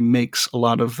really makes a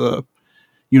lot of the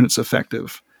units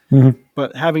effective.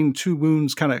 But having 2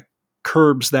 wounds kind of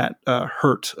curbs that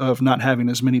hurt of not having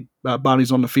as many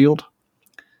bodies on the field.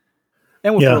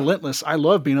 And with Relentless, I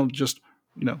love being able to just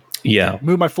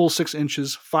move my full 6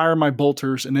 inches, fire my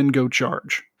bolters, and then go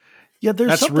charge. Yeah, there's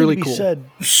That's something really to be cool. said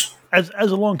as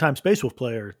a longtime Space Wolf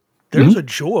player. There's a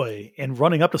joy in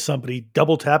running up to somebody,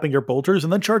 double tapping your bolters,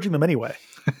 and then charging them anyway.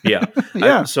 Yeah.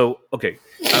 Yeah.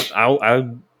 I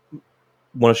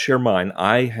want to share mine.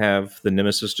 I have the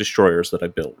Nemesis destroyers that I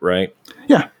built, right?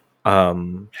 Yeah.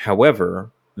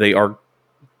 However, they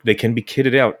can be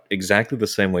kitted out exactly the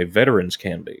same way veterans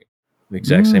can be. The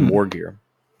exact same war gear.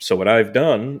 So what I've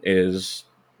done is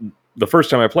the first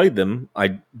time I played them,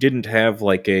 I didn't have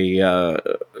like a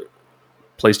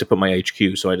place to put my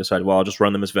HQ, so I decided, well, I'll just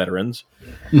run them as veterans.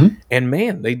 And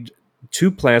man, they 2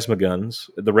 plasma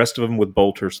guns, the rest of them with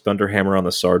bolters, Thunderhammer on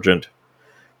the sergeant,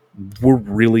 were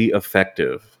really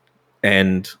effective.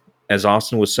 And as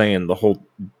Austin was saying, the whole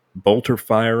bolter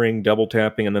firing, double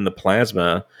tapping, and then the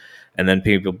plasma, and then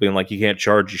people being like, you can't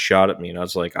charge, you shot at me. And I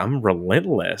was like, I'm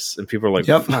relentless. And people are like,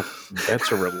 fuck,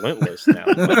 vets are relentless now.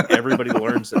 But everybody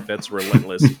learns that vets are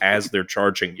relentless as they're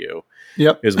charging you.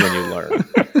 Is when you learn.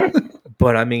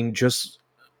 But I mean,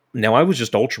 now I was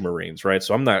just Ultramarines, right?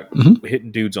 So I'm not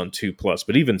hitting dudes on 2+,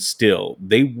 but even still,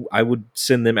 I would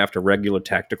send them after regular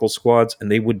tactical squads,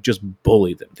 and they would just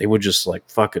bully them. They would just like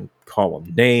fucking call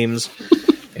them names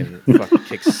and fucking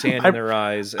kick sand in their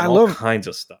eyes and all kinds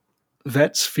of stuff.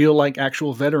 Vets feel like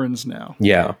actual veterans now.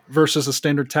 Yeah. Versus a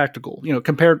standard tactical.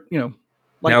 Compared,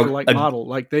 model.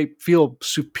 Like they feel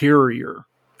superior.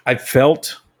 I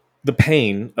felt the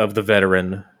pain of the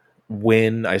veteran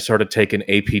when I started taking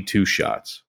AP2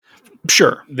 shots.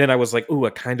 Sure. then I was like, ooh, I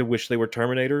kind of wish they were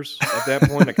Terminators at that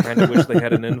point. I kind of wish they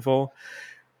had an info.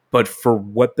 But for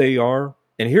what they are,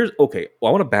 and here's, okay, well,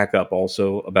 I want to back up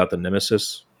also about the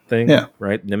Nemesis thing,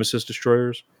 right? Nemesis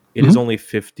destroyers. It is only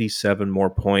 57 more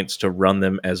points to run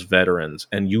them as veterans,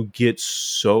 and you get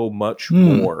so much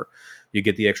more. You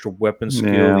get the extra weapon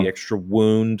skill, the extra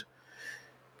wound.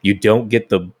 You don't get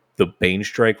the Bane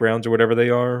Strike rounds or whatever they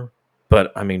are.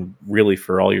 But, I mean, really,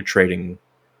 for all your trading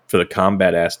for the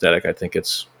combat aesthetic, I think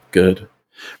it's good.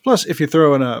 Plus, if you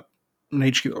throw in an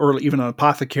HQ or even an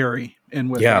apothecary in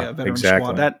with a veteran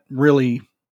squad, that really,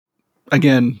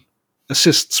 again,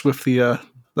 assists with the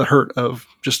hurt of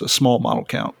just a small model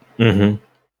count. And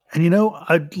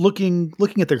looking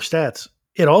at their stats,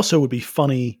 it also would be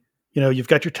funny. You've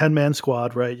got your 10-man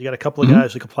squad, right? You got a couple of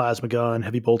guys like a plasma gun,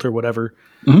 heavy bolter, whatever.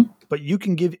 But you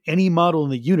can give any model in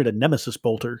the unit a nemesis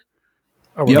bolter,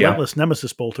 a relentless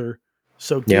nemesis bolter.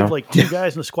 So give like 2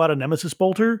 guys in the squad a nemesis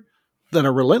bolter that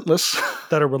are relentless.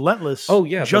 Oh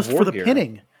yeah, just for the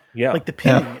pinning. Yeah, like the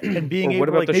pinning and being able what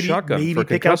about to the shotgun maybe for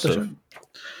pick out concussive?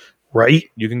 Right.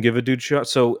 You can give a dude shot.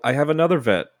 So I have another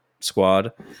vet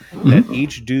squad that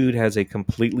each dude has a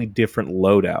completely different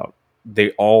loadout.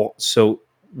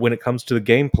 When it comes to the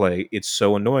gameplay, it's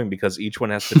so annoying because each one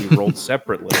has to be rolled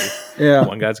separately.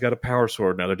 One guy's got a power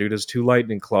sword, another dude has 2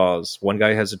 lightning claws, one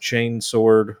guy has a chain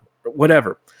sword,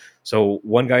 whatever. So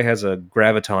one guy has a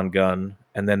graviton gun,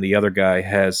 and then the other guy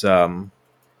has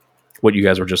what you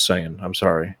guys were just saying. I'm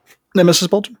sorry. Nemesis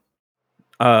bolter?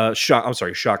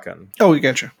 Shotgun. Oh, we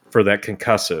gotcha. For that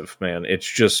concussive, man. It's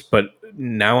just, but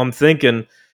now I'm thinking,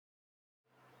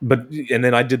 and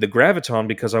then I did the graviton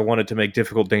because I wanted to make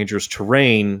difficult, dangerous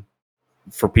terrain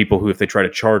for people who, if they try to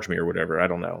charge me or whatever, I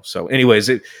don't know. So anyways,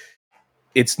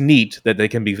 it's neat that they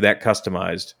can be that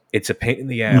customized. It's a pain in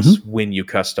the ass when you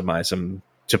customize them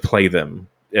to play them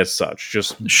as such.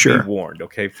 Just be warned,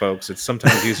 okay, folks? It's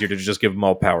sometimes easier to just give them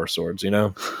all power swords,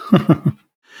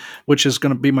 Which is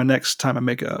going to be my next time I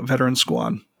make a veteran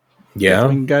squad.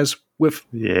 Yeah. Guys with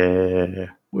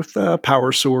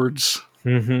power swords.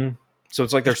 So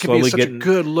it's like they're slowly getting a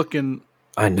good looking.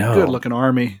 I know, good looking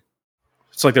army.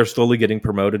 It's like they're slowly getting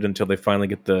promoted until they finally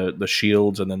get the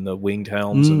shields and then the winged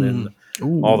helms, and then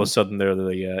all of a sudden they're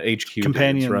the HQ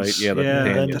companions, dudes, right? Yeah, the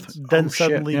companions. Then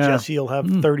suddenly Jesse will have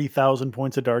 30,000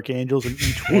 points of Dark Angels, and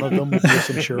each one of them will be a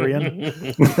Centurion.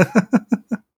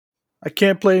 I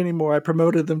can't play anymore. I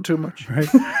promoted them too much. Right?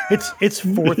 It's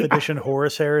 4th edition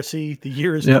Horus Heresy. The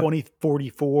year is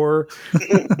 2044.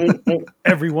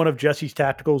 Every one of Jesse's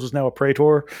tacticals is now a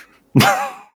Praetor.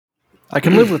 I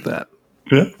can live with that.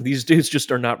 Yeah. These dudes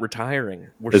just are not retiring.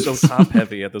 We're so top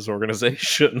heavy at this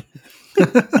organization.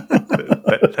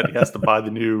 that he has to buy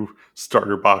the new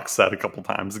starter box set a couple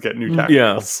times to get new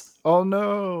tacticals. Oh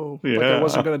no. Like I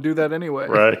wasn't going to do that anyway.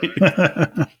 Right.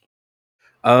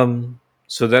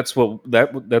 So that's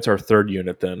that's our 3rd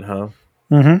unit then, huh?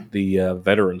 The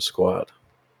veteran squad,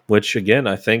 which again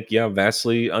I think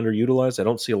vastly underutilized. I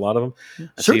don't see a lot of them.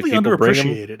 Certainly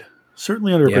underappreciated.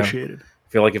 I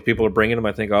feel like if people are bringing them,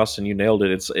 I think Austin, you nailed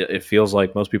it. It feels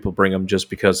like most people bring them just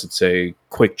because it's a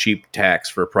quick, cheap tax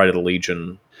for a Pride of the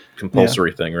Legion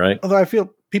compulsory thing, right? Although I feel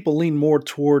people lean more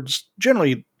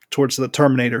generally towards the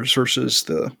Terminators versus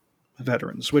the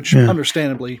veterans, which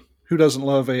understandably. Who doesn't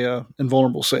love a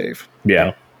invulnerable save?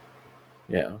 Yeah,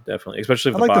 definitely.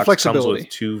 Especially if the box comes with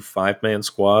 2 5-man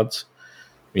squads.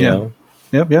 You know?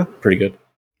 Yeah. Pretty good.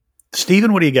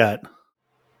 Steven, what do you got?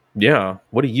 Yeah.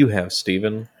 What do you have,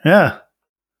 Steven? Yeah.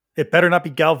 It better not be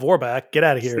Gal Vorbak. Get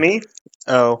out of here. Me?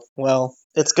 Oh, well,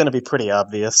 it's going to be pretty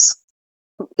obvious.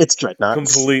 It's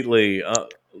Dreadnoughts. Completely.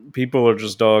 People are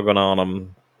just dogging on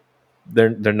them.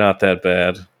 They're not that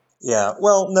bad. Yeah,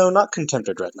 well, no, not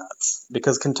Contemptor Dreadnoughts,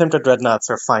 because Contemptor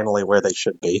Dreadnoughts are finally where they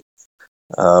should be.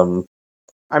 I'm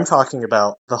talking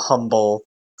about the humble,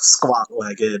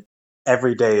 squat-legged,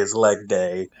 every day is leg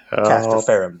day,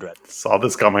 Castroferum Dreadnoughts. Saw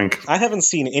this coming. I haven't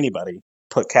seen anybody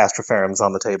put Castroferums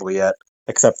on the table yet,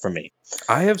 except for me.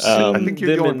 I have seen I think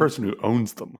you're the only person who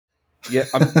owns them. Yeah,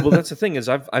 well, that's the thing is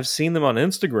I've seen them on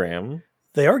Instagram.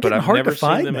 They are getting hard to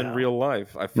find. But I've never seen them in real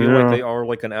life. I feel like they are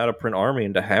like an out-of-print army,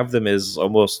 and to have them is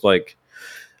almost like,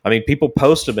 I mean, people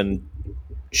post them, and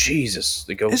Jesus,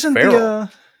 they go feral.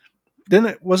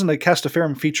 Wasn't a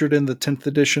Castaferum featured in the 10th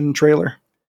edition trailer?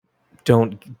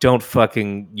 Don't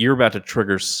fucking! You're about to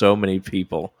trigger so many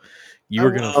people.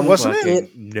 You're gonna wasn't fucking it?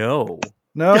 No.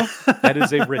 That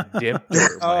is a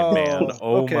Redemptor, my man.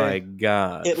 Oh okay. My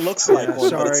god! It looks like one,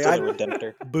 but it's still a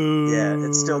Redemptor. Boo! Yeah,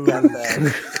 it's still got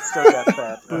that.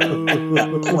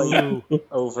 Plate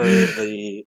over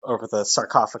the over the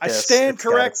sarcophagus. I stand It's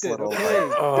got its corrected. little,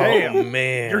 Okay. Oh Damn.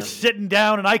 man, You're sitting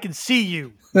down and I can see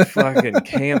you. fucking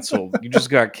canceled. You just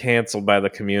got canceled by the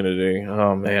community.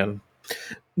 Oh man.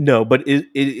 No, but it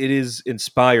is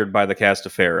inspired by the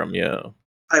Castaferum. Yeah.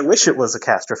 I wish it was a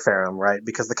Castroferum, right?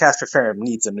 Because the Castroferum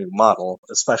needs a new model,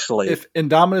 especially If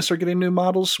Indominus are getting new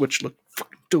models, which look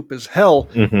fucking dope as hell,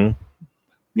 Mm-hmm.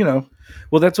 you know,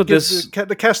 Well, that's what give this.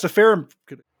 the Castaferum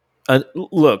could.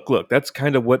 Look. That's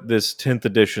kind of what this 10th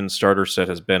edition starter set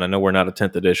has been. I know we're not a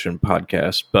 10th edition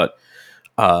podcast, but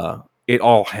it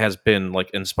all has been like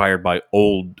inspired by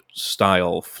old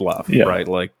style fluff, Yeah. right?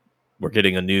 Like we're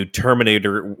getting a new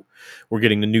Terminator. We're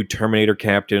getting a new Terminator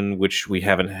captain, which we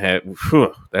haven't had.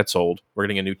 Whew, that's old. We're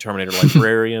getting a new Terminator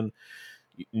librarian,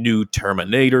 new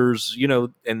Terminators,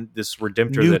 and this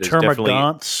Redemptor New that is definitely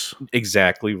Termagants.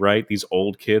 exactly right. These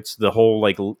old kits, the whole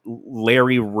like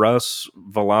Larry Russ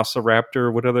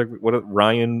Velociraptor, what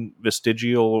Ryan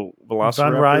Vestigial Velociraptor,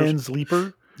 Von Ryan's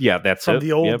Leaper yeah, that's from it.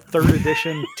 the old Yep. 3rd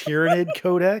edition Tyranid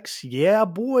Codex. Yeah,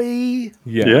 boy.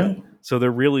 Yeah. So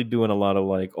they're really doing a lot of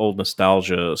like old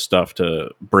nostalgia stuff to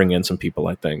bring in some people,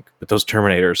 I think. But those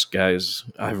Terminators, guys,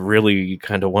 I really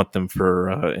kind of want them for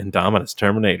Indominus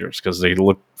Terminators because they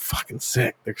look fucking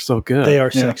sick. They're so good. They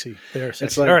are sexy. They are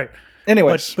sexy. like- All right.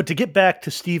 Anyways, But to get back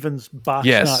to Steven's box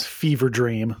Yes. knot fever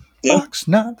dream. Box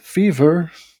Knot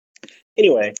Fever.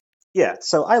 Anyway, yeah.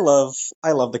 So I love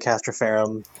the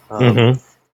Castroferum. Mhm.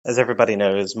 As everybody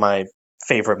knows, my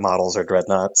favorite models are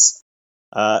Dreadnoughts.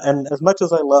 And as much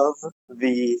as I love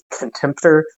the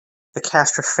Contemptor, the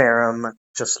Castroferum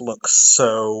just looks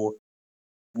so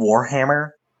Warhammer.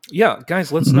 Yeah,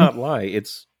 guys, let's Mhm. not lie.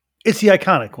 It's It's the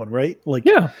iconic one, right? Like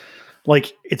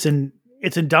it's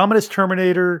Indominus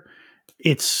Terminator,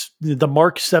 it's the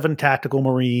Mark 7 Tactical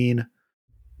Marine,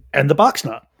 and the box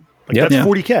knot. Like Yep. that's Yeah.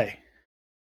 40K.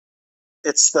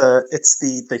 It's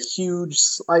the huge.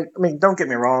 I mean, don't get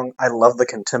me wrong. I love the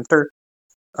Contemptor,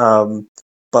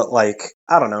 but like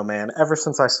I don't know, man. Ever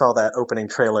since I saw that opening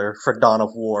trailer for Dawn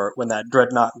of War, when that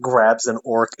Dreadnought grabs an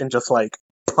orc and just like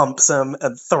pumps him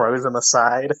and throws him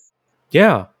aside.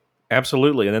 yeah,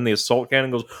 absolutely. And then the assault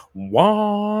cannon goes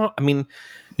wah. I mean,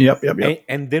 Yep.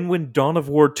 and then when Dawn of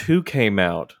War 2 came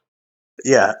out,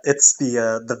 Yeah, it's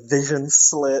the vision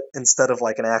slit instead of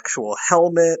like an actual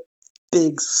helmet.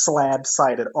 Big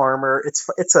slab-sided armor. It's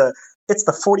the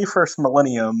 41st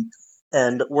millennium,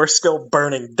 and we're still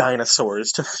burning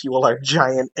dinosaurs to fuel our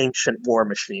giant ancient war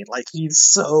machine. Like he's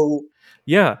so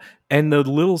yeah, and the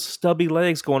little stubby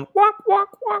legs going walk,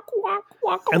 walk, walk, walk,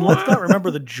 walk. And let's not remember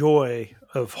the joy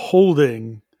of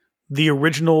holding the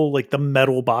original, like the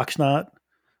metal box knot.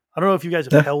 I don't know if you guys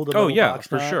have Yeah. held a Oh metal yeah, box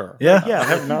for knot. sure. Yeah. Yeah,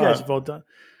 have you not. guys have all done.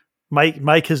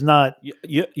 Mike has not.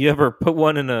 You ever put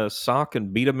one in a sock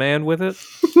and beat a man with it?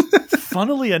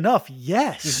 Funnily enough,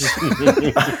 yes.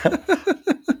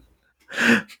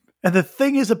 And the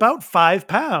thing is about 5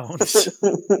 pounds.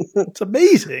 It's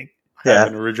amazing. Have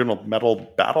an original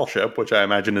metal battleship, which I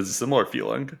imagine is a similar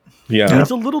feeling. Yeah.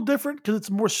 It's a little different because it's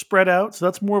more spread out. So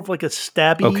that's more of like a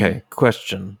stabby. Okay,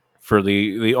 question for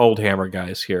the old hammer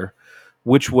guys here.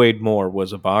 Which weighed more,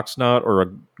 was a box knot or a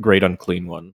great unclean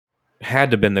one? Had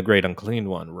to have been the great unclean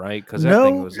one, right? Because that No,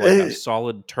 thing was like a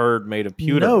solid turd made of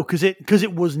pewter. No, because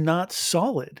it was not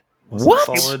solid. What?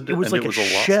 Solid, It was and like it a was a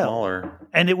lot shell. smaller.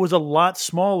 And it was a lot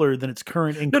smaller than its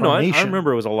current No, incarnation. I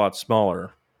remember it was a lot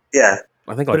smaller. yeah.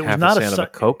 I think But like it was half not a cent of a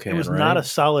Coke can, It was right? not a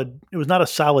solid. It was not a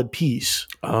solid piece.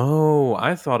 Oh,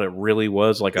 I thought it really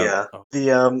was like Yeah. a.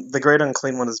 The Great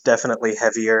Unclean one is definitely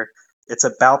heavier. It's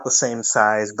about the same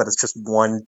size, but it's just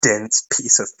one dense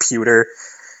piece of pewter.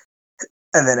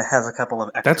 And then it has a couple of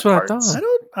extra That's what I parts. thought.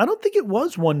 I don't think it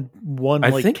was one I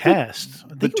like think cast. I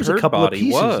the think it was a turd couple of body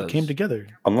pieces that was. came together.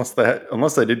 Unless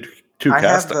they did two I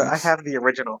castings. have the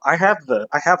original. I have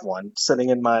one sitting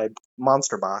in my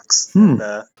monster box. Hmm.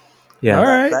 And, Yeah. All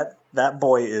right. that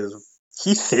boy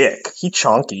he thick, he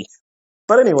chonky.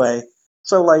 But anyway,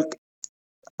 so like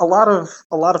a lot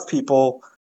of people,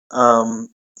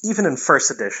 even in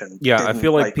first edition, Yeah, I didn't,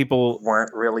 feel like people,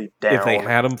 weren't really down. if they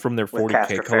had them from their with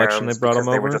 40K collection, they Castaferums brought because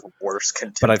them they were over. just worse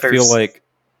contemptors. But I feel like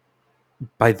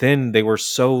by then they were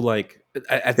so like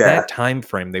at Yeah. that time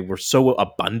frame they were so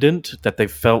abundant that they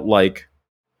felt like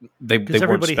they Because weren't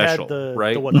everybody special, had the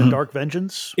right? the Mhm. Dark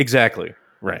Vengeance. Exactly,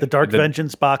 right. The Dark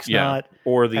Vengeance box yeah. knot.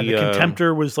 or the And the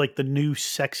Contemptor was like the new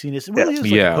sexiness. It really is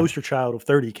like Yeah. a poster child of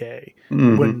 30K.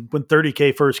 Mhm. When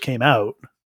 30K first came out.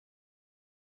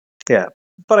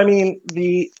 But I mean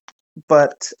the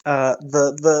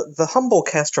humble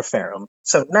Castroferum.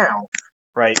 So now,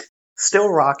 right, still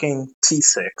rocking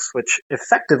T6, which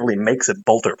effectively makes it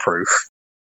bolter proof.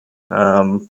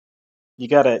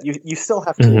 you still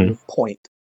have to point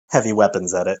heavy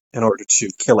weapons at it in order to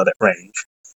kill it at range.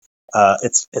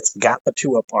 It's got the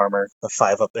 2-up armor, the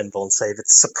 5-up invuln save.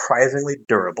 It's surprisingly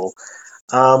durable.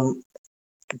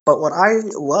 But what I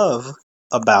love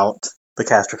about the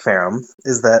Castroferum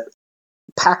is that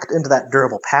packed into that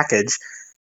durable package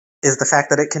is the fact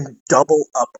that it can double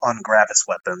up on Gravis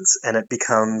weapons, and it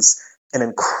becomes an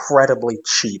incredibly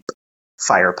cheap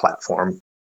fire platform.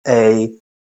 A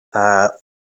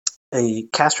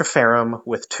Castroferum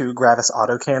with 2 Gravis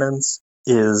autocannons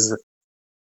is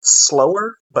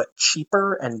slower but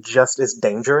cheaper and just as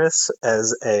dangerous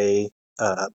as a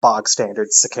bog standard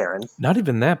Sicaran. Not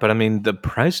even that, but I mean the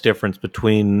price difference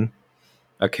between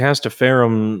a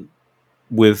Castaferum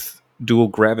with dual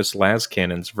Gravis las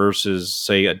cannons versus,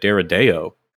 say, a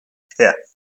Deredeo. Yeah,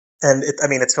 and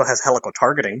it still has helical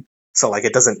targeting, so like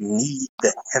it doesn't need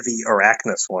the heavy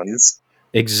Arachnus ones.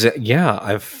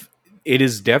 Yeah, it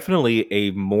is definitely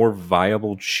a more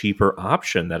viable, cheaper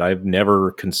option that I've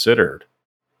never considered.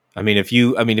 I mean, if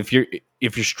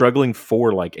you're struggling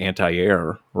for like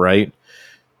anti-air, right?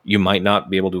 You might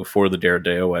not be able to afford the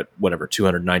Deredeo at whatever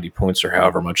 290 points or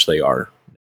however much they are.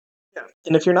 Yeah,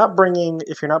 and if you're not bringing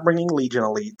Legion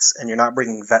elites and you're not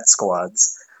bringing vet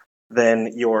squads,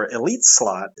 then your elite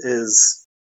slot is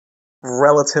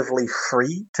relatively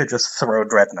free to just throw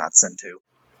dreadnoughts into.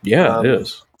 Yeah, it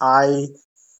is. My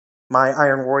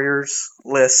Iron Warriors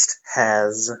list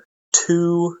has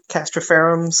 2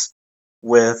 Castroferums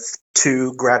with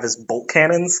 2 Gravis bolt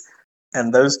cannons,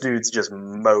 and those dudes just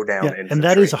mow down infantry. And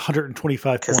that is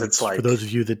 125 points like for those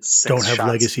of you that don't have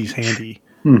legacies handy.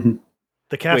 Mm-hmm.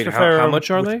 The Castroferum. Wait, how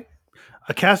much are they?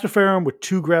 A Castroferum with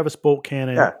 2 Gravis bolt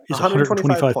cannon is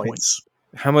 125 points.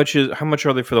 How much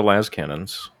are they for the las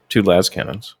cannons? 2 las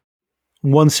cannons.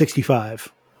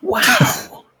 165.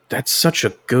 Wow. That's such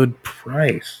a good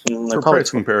price. For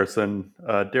price comparison,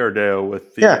 Deredeo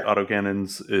with the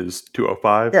autocannons is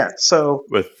 205. Yeah, so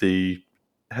with the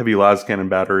heavy las cannon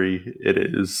battery, it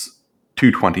is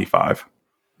 225.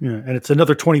 Yeah, and it's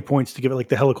another 20 points to give it like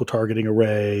the helical targeting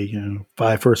array,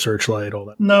 5 for a searchlight, all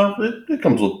that. No, it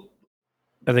comes with.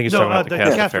 I think it's talking about the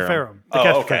Castaferum.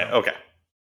 Okay.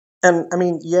 And I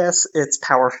mean, yes, it's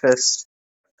Power Fist,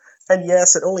 and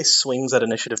yes, it only swings at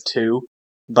initiative 2.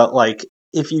 But like,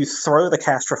 if you throw the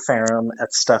Castroferum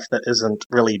at stuff that isn't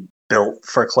really built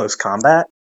for close combat,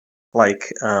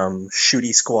 like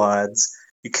shooty squads,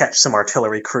 you catch some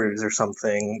artillery crews or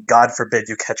something, God forbid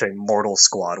you catch a mortal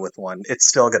squad with one, it's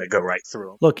still going to go right through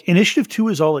them. Look, initiative 2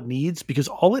 is all it needs, because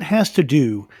all it has to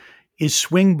do is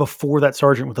swing before that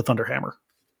sergeant with the Thunderhammer.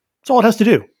 That's all it has to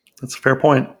do. That's a fair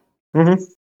point.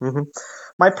 Mm-hmm. Mm-hmm.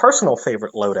 My personal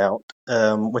favorite loadout,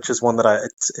 which is one that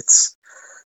it's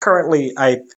currently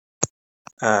I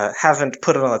haven't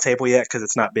put it on the table yet because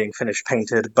it's not being finished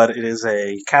painted, but it is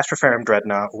a Castroferum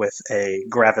Dreadnought with a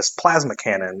Gravis Plasma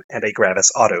Cannon and a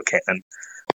Gravis Auto Cannon.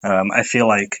 I feel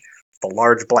like the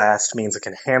large blast means it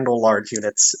can handle large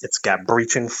units. It's got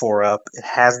breaching 4-up. It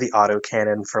has the auto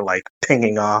cannon for like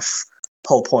pinging off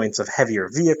pull points of heavier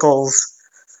vehicles.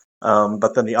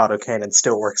 But then the auto cannon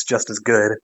still works just as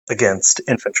good against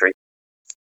infantry.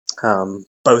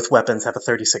 Both weapons have a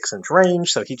 36-inch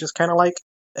range, so he just kind of like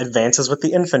advances with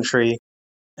the infantry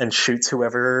and shoots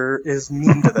whoever is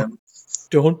mean to them.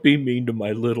 Don't be mean to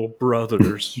my little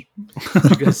brothers.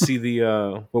 Did you guys see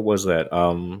the what was that?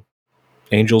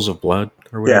 Angels of Blood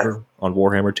or whatever on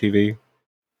Warhammer TV?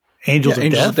 Angels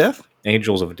of Death?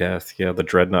 Angels of Death, yeah, the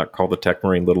dreadnought called the Tech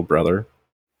Marine Little Brother.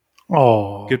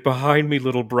 Oh. Get behind me,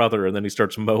 little brother, and then he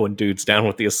starts mowing dudes down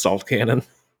with the assault cannon.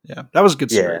 Yeah, that was a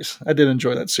good series. I did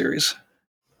enjoy that series.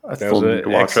 That was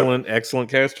an excellent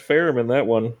Castaferum in that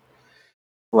one.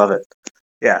 Love it.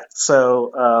 Yeah,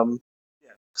 so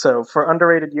for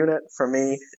underrated unit, for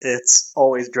me, it's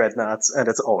always Dreadnoughts, and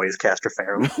it's always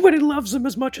Castroferum. Nobody loves them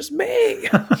as much as me!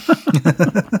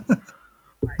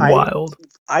 Wild.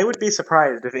 I would be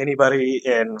surprised if anybody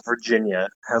in Virginia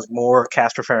has more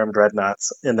Castroferum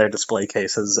Dreadnoughts in their display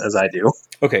cases as I do.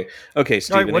 Okay,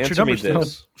 Steven, right, what's your number,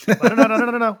 this.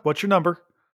 No. What's your number?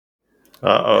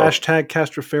 Hashtag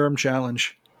Castroferum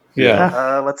Challenge.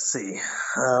 Yeah. Let's see.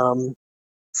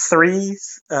 3.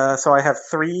 So I have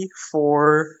 3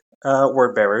 for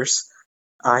Word Bearers.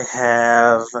 I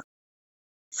have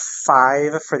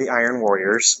 5 for the Iron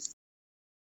Warriors.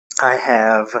 I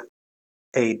have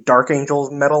a Dark Angels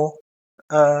metal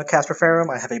Castroferum.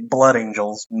 I have a Blood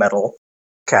Angels metal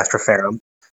Castroferum.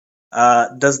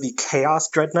 Does the Chaos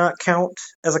Dreadnought count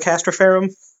as a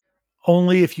Castroferum?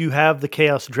 Only if you have the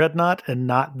Chaos Dreadnought and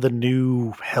not the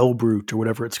new Hellbrute or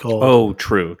whatever it's called. Oh,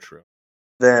 true.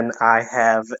 Then I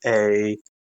have a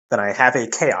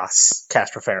Chaos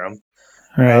Castroferum.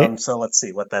 All right. So let's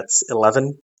see what that's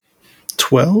 11.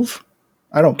 12?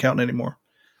 I don't count anymore.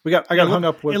 I got hung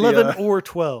up with 11 or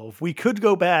 12. We could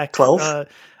go back. 12?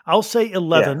 I'll say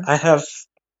 11. Yeah, I have.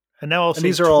 And now I'll say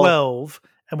these are 12.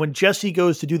 And when Jesse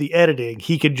goes to do the editing,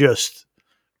 he can just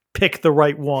pick the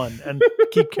right one and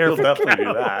keep careful. He'll definitely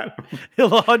do that. He'll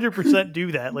 100%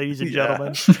 do that, ladies and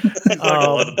gentlemen. He's not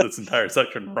gonna let this entire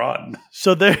section run.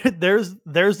 So there's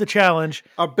the challenge.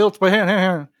 built by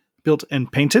hand, built and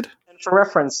painted. And for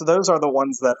reference, those are the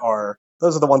ones that are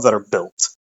built.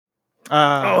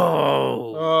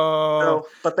 No,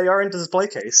 but they are in display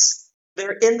case.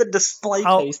 They're in the display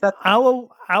case. I'll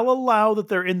allow that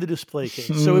they're in the display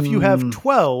case. So if you have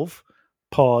 12,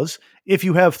 pause. If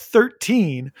you have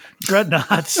 13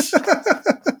 dreadnoughts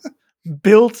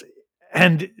built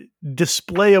and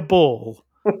displayable,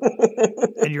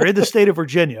 and you're in the state of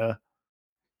Virginia,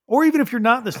 or even if you're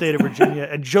not in the state of Virginia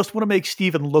and just want to make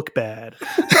Steven look bad,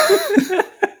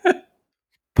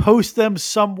 post them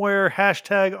somewhere,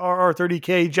 hashtag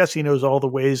RR30K. Jesse knows all the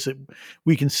ways that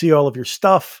we can see all of your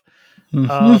stuff.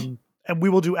 And we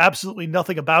will do absolutely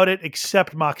nothing about it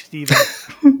except mock Steven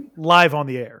live on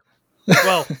the air.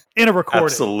 Well, in a recording.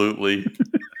 Absolutely.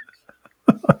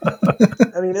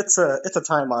 I mean, it's a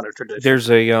time-honored tradition. There's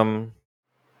a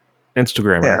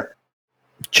Instagrammer, Yeah.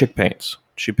 Chick Paints.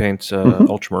 She paints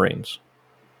Ultramarines,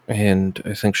 and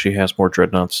I think she has more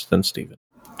dreadnoughts than Steven.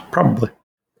 Probably.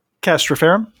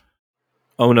 Castroferum?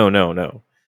 Oh no!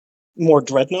 More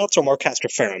dreadnoughts or more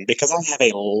Castroferum? Because I have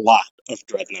a lot of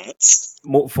dreadnoughts.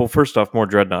 Well, first off, more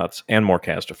dreadnoughts and more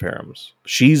Castaferums.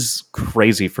 She's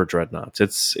crazy for dreadnoughts.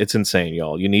 It's insane,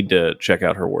 y'all. You need to check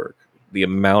out her work. The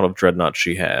amount of dreadnoughts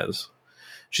she has.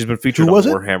 She's been featured on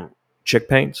Warhammer. Chick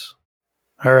Paints.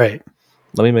 All right.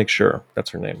 Let me make sure that's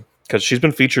her name, because she's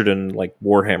been featured in like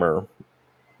Warhammer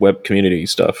web community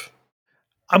stuff.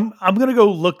 I'm gonna go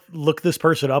look this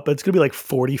person up. It's gonna be like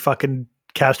 40 fucking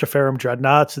Castroferum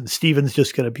dreadnoughts, and Steven's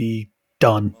just gonna be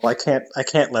done. Well, I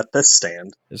can't let this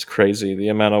stand. It's crazy the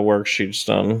amount of work she's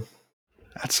done.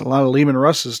 That's a lot of Lehman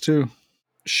Russes too.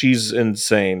 She's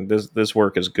insane. This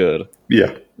work is good.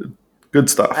 Yeah. Good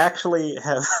stuff. I actually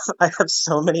have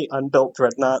so many unbuilt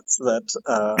dreadnoughts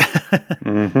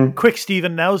that Quick,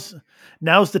 Steven, now's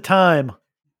the time.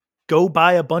 Go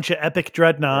buy a bunch of epic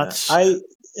dreadnoughts.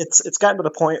 It's gotten to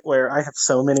the point where I have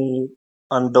so many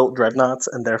unbuilt dreadnoughts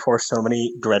and therefore so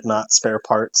many dreadnought spare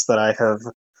parts that I have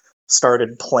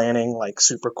started planning like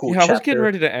super cool. Yeah, I was getting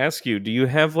ready to ask you, do you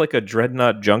have like a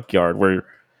dreadnought junkyard where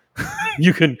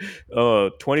you can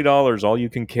 $20 all you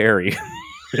can carry?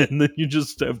 And then you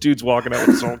just have dudes walking out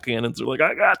with assault cannons. They're like,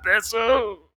 I got this.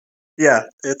 Oh. Yeah,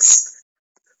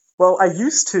 well, I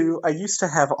used to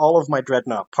have all of my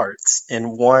dreadnought parts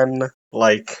in one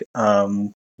like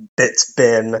bits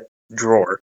bin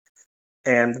drawer.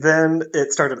 And then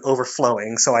it started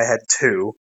overflowing, so I had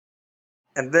two.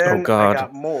 And then I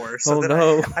got more, so then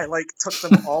I like took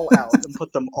them all out and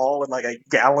put them all in like a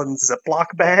gallon Ziploc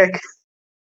bag.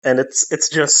 And it's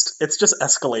just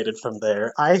escalated from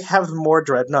there. I have more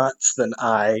dreadnoughts than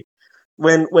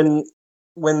when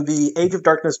the Age of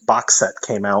Darkness box set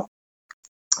came out,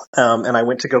 and I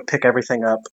went to go pick everything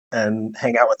up and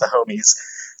hang out with the homies,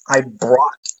 I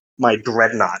brought my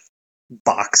dreadnought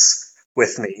box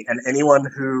with me, and anyone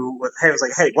who was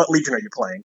like, "Hey, what Legion are you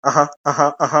playing?"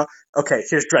 Okay,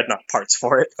 here's dreadnought parts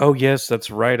for it. Oh yes,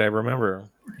 that's right. I remember.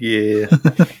 Yeah,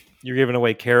 you're giving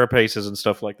away carapaces and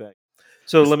stuff like that.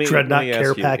 So let me dreadnought care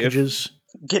ask you, packages.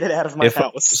 Get it out of my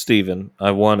house, Steven.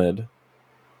 I wanted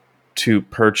to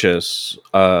purchase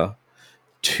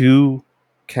 2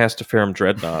 Castaferum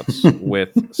dreadnoughts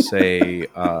with, say,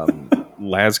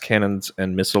 las cannons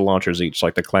and missile launchers each,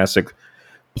 like the classic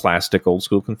plastic old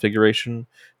school configuration.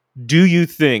 Do you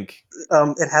think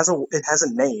it has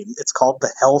a name? It's called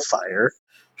the Hellfire.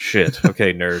 Shit.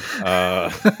 Okay, nerd.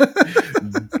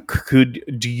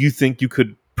 Do you think you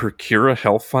could procure a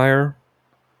Hellfire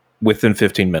within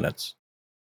 15 minutes?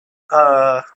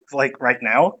 Like right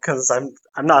now, because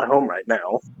I'm not home right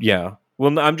now. Yeah.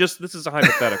 Well, this is a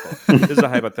hypothetical. This is a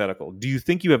hypothetical. Do you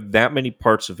think you have that many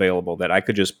parts available that I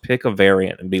could just pick a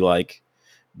variant and be like,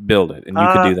 build it, and you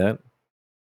could do that?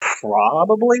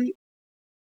 Probably.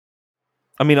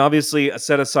 I mean, obviously,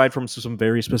 set aside from some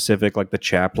very specific, like the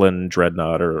Chaplain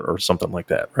Dreadnought or something like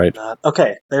that, right?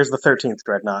 Okay, there's the 13th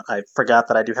Dreadnought. I forgot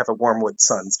that I do have a Wormwood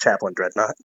Sons Chaplain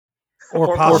Dreadnought.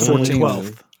 Or possibly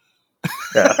 12th.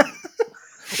 Yeah.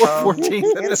 Or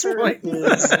 14th at this point.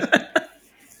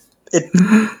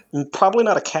 It probably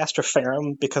not a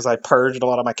Castroferum, because I purged a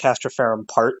lot of my Castroferum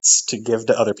parts to give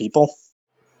to other people.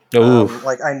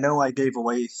 Like, I know I gave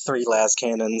away 3 las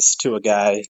cannons to a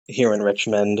guy here in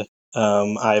Richmond.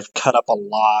 I've cut up a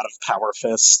lot of power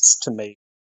fists to make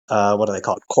what are they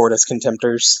called? Cordis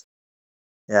Contemptors.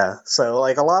 Yeah, so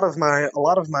like a lot of my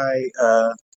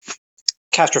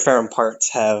Castroferum parts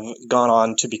have gone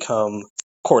on to become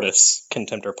Cordis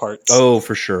Contemptor parts. Oh,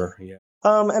 for sure. Yeah.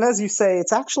 And as you say,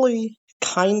 it's actually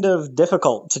kind of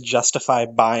difficult to justify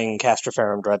buying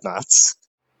Castroferum Dreadnoughts.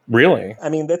 Really? I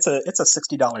mean, it's a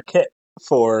 $60 kit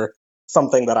for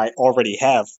something that I already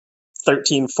have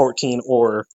 13, 14,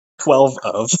 or 12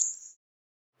 of.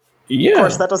 Yeah. Of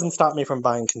course, that doesn't stop me from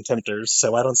buying Contemptors,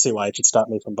 so I don't see why it should stop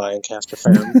me from buying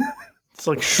Castroferum. It's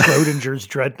like Schrodinger's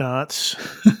Dreadnoughts.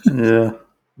 Yeah.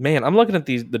 Man, I'm looking at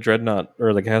the Dreadnought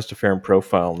or the Castaferum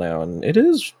profile now, and it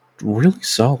is really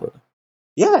solid.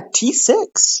 Yeah,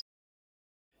 T6.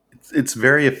 It's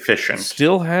very efficient.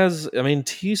 Still has, I mean,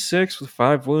 T6 with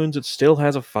 5 wounds. It still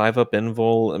has a 5-up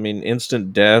invul. I mean,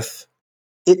 instant death.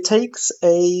 It takes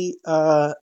a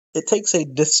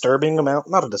disturbing amount,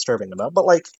 not a disturbing amount, but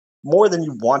like more than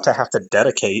you want to have to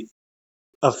dedicate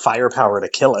of firepower to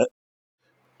kill it.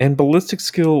 And ballistic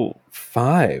skill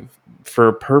 5 for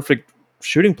a perfect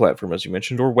shooting platform, as you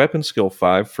mentioned, or weapon skill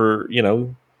 5 for, you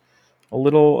know, a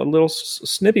little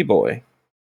snippy boy.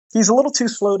 He's a little too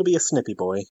slow to be a snippy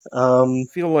boy. I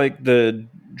feel like the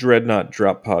Dreadnought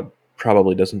drop pod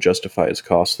probably doesn't justify its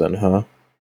cost then, huh?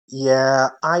 Yeah,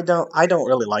 I don't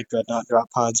really like Dreadnought drop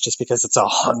pods just because it's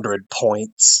 100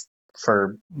 points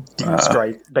for Deep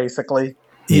Strike, basically.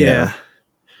 Yeah.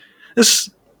 This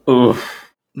Oof.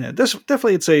 Yeah, this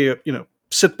definitely it's a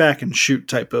sit back and shoot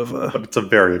type of. But it's a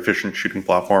very efficient shooting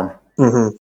platform.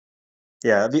 Mm-hmm.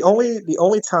 Yeah, the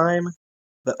only time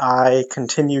that I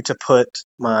continue to put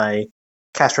my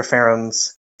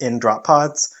Castroferums in drop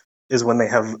pods is when they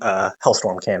have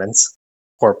Hellstorm cannons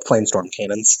or Flamestorm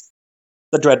cannons.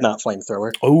 The Dreadnought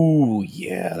flamethrower. Oh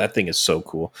yeah, that thing is so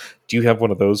cool. Do you have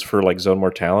one of those for like Zone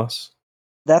Mortalis?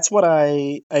 That's what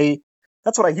I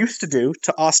used to do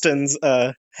to Austin's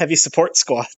heavy support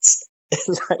squads.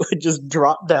 Is I would just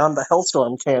drop down the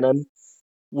Hellstorm cannon,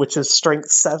 which is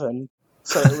strength 7.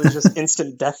 So it was just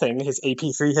instant deathing his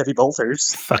AP3 heavy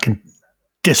bolters. Fucking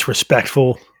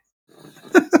disrespectful.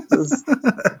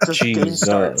 Just game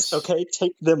starts. Okay,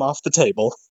 take them off the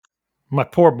table. My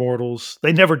poor mortals.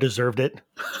 They never deserved it.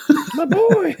 My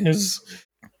boys.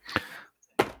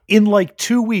 In like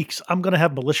 2 weeks, I'm going to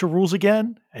have militia rules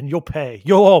again, and you'll pay.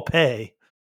 You'll all pay.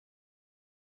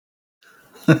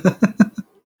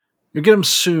 You'll get them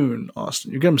soon,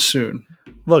 Austin. You'll get them soon.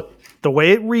 Look, the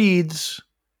way it reads,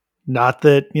 not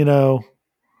that,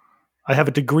 I have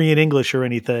a degree in English or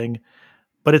anything,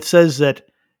 but it says that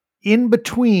in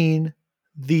between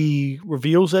the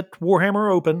reveals at Warhammer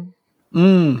Open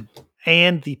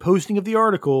and the posting of the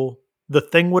article, the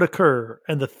thing would occur,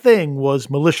 and the thing was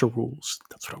militia rules.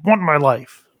 That's what I want in my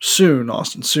life. Soon,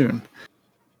 Austin, soon.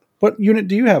 What unit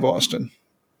do you have, Austin,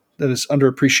 that is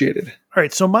underappreciated? All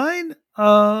right, so mine,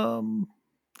 I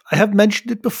have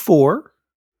mentioned it before,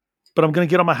 but I'm going to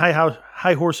get on my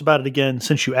high horse about it again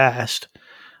since you asked.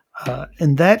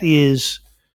 And that is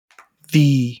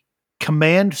the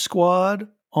command squad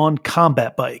on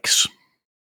combat bikes.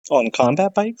 On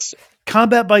combat bikes?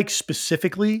 Combat bikes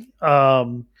specifically,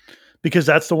 because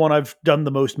that's the one I've done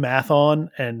the most math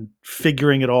on and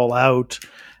figuring it all out.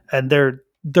 And they're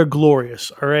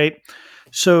glorious. All right.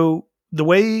 So the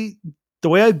way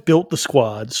I built the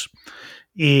squads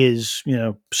is,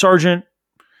 Sergeant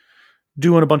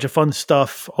doing a bunch of fun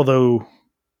stuff, although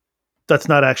that's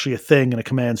not actually a thing in a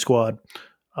command squad.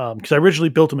 Because I originally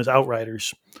built them as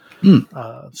Outriders.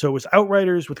 So it was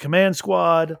Outriders with command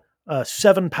squad,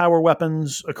 7 power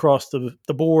weapons across the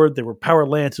board. There were power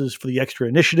lances for the extra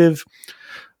initiative.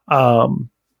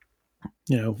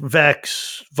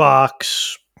 Vex,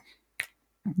 Vox,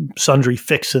 sundry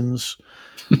fixins,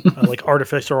 like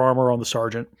Artificer armor on the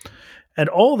Sergeant. And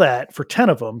all that, for 10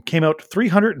 of them, came out to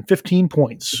 315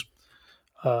 points.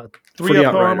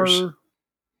 3-up armor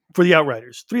for the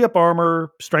Outriders. 3-up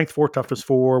armor, strength 4, toughness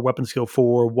 4, weapon skill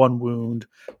 4, 1 wound.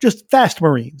 Just fast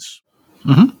Marines.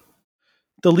 Mm-hmm.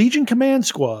 The Legion Command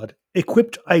Squad,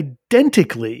 equipped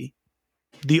identically,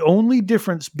 the only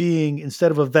difference being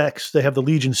instead of a Vex, they have the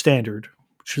Legion Standard,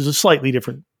 which is a slightly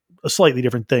different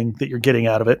thing that you're getting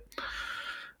out of it.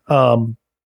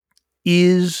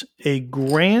 Is a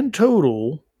grand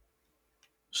total,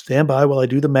 stand by while I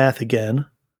do the math again,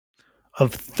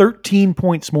 of 13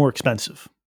 points more expensive.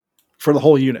 For the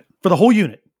whole unit? For the whole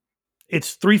unit.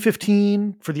 It's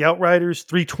 315 for the Outriders,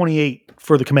 328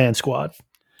 for the command squad.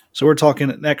 So we're talking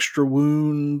an extra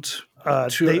wound,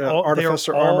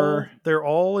 Artificer armor. They're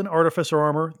all in Artificer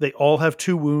armor. They all have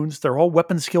 2 wounds. They're all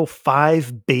weapon skill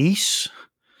 5 base.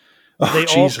 They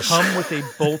Jesus. all come with a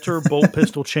bolter bolt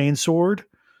pistol chain sword.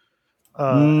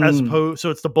 As opposed, so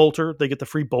it's the bolter. They get the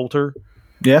free bolter.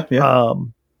 Yeah, yeah.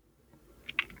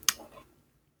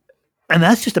 And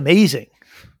that's just amazing.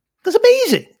 That's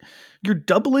amazing. You're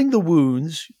doubling the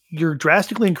wounds. You're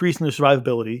drastically increasing the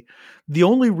survivability. The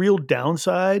only real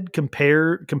downside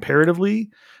comparatively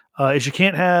is you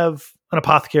can't have an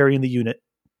apothecary in the unit.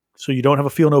 So you don't have a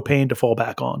feel no pain to fall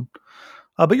back on.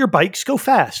 But your bikes go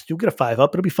fast. You'll get a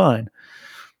 5-up. It'll be fine.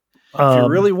 If you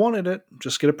really wanted it,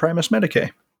 just get a Primus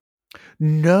Medicae.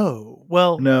 No.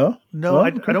 Well, No? no, Well, I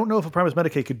okay. don't know if a Primus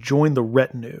Medicae could join the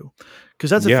retinue. Because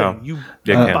that's the Yeah. thing. You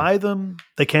They can. buy them.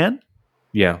 They can?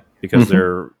 Yeah, because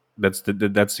Mhm.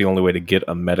 that's the only way to get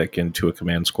a medic into a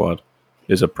command squad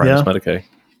is a Primus Yeah. Medicae.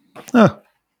 Oh,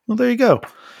 well, there you go.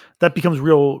 That becomes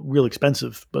real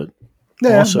expensive, but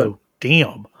Yeah, also,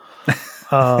 damn.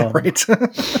 right.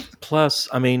 Plus,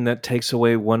 I mean, that takes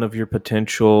away one of your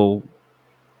potential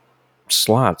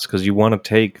slots because you want to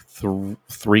take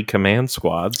 3 command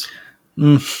squads.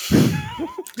 Do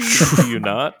you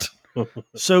not?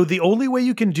 So the only way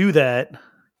you can do that,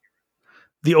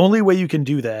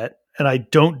 and I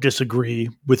don't disagree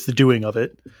with the doing of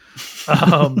it,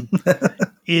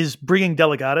 is bringing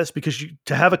Delegatus, because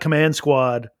to have a command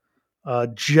squad,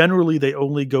 generally they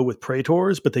only go with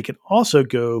Praetors, but they can also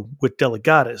go with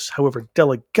Delegatus. However,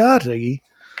 Delegati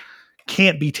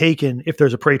can't be taken if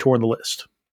there's a Praetor in the list.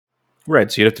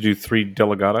 Right, so you have to do 3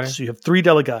 delegati. So you have 3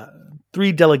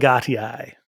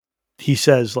 Delegatii. He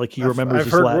says, like he remembers I've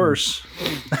his heard Latin. worse.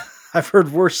 I've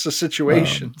heard worse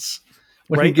situations.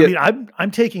 When you Right? get- I mean, I'm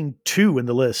taking 2 in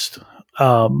the list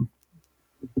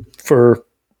for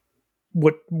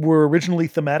what were originally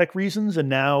thematic reasons, and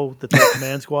now that they're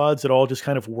command squads, it all just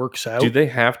kind of works out. Do they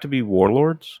have to be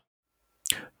warlords?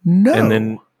 No, And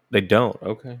then they don't.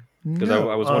 Okay, because no.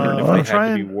 I was wondering if I'm they had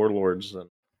trying, to be warlords. Then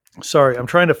Sorry, I'm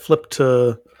trying to flip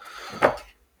to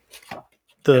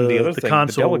and the other the thing,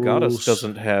 console the Delegatus rules.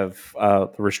 doesn't have the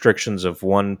restrictions of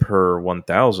 1 per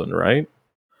 1,000, right?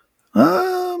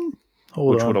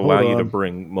 Hold Which on, would hold allow you to on.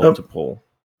 bring multiple.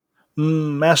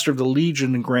 Master of the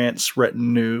Legion grants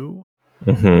retinue,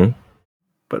 Mm-hmm.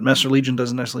 but Master Legion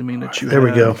doesn't necessarily mean that you There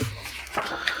we go. have-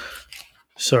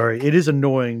 Sorry, it is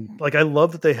annoying. Like, I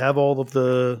love that they have all of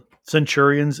the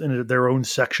Centurions in their own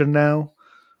section now,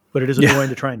 but it is Yeah. annoying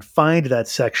to try and find that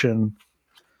section.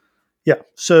 Yeah,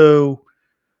 so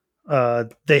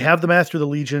they have the Master of the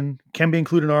Legion, can be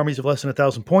included in armies of less than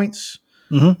 1,000 points.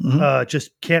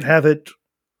 Just can't have it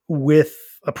with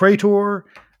a Praetor,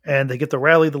 and they get the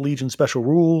Rally the Legion special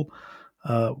rule,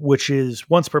 which is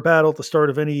once per battle at the start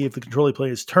of any of the controlling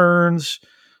players' turns,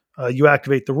 you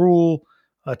activate the rule.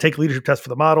 Take a leadership test for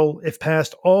the model. If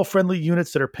passed, all friendly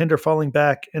units that are pinned or falling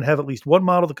back and have at least one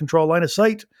model that control line of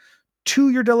sight to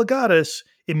your Delegatus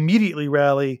immediately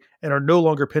rally and are no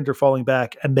longer pinned or falling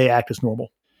back, and they act as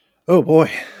normal. Oh boy,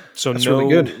 So That's no,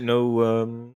 really good.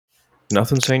 no,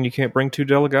 nothing saying you can't bring 2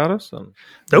 Delegatus. Then?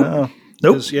 Nope. No.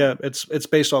 Nope. 'Cause, yeah, it's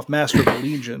based off Master of the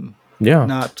Legion, Yeah,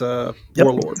 not Yep.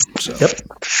 Warlord. So. Yep.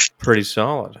 pretty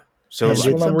solid. So That's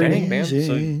like, what I'm dang, man. So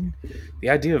Amazing. the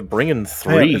idea of bringing Hang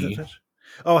 3. on.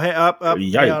 Oh, hey, up. Hang on.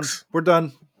 Yikes. We're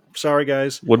done. Sorry,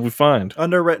 guys. What did we find?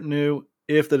 Under retinue,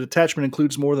 if the detachment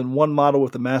includes more than one model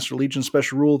with the Master Legion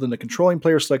special rule, then the controlling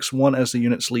player selects one as the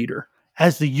unit's leader.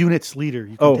 As the unit's leader,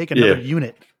 you can Oh, take another yeah.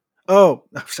 unit. Oh,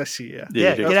 I see. Yeah.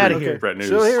 Yeah, you get outta here. Brett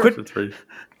Still News here. for 3.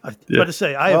 I was Yeah. about to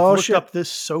say, I have Oh, looked shit. up this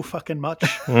so fucking much.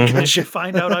 Mhm. I should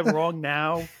find out I'm wrong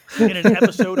now in an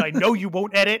episode I know you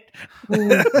won't edit.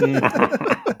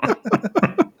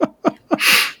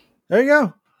 There you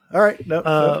go. All right.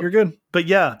 No, you're good. But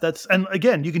yeah, and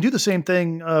again, you can do the same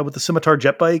thing with the Scimitar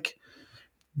jet bike.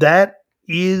 That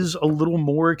is a little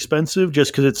more expensive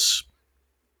just because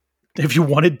if you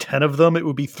wanted 10 of them, it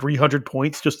would be 300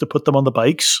 points just to put them on the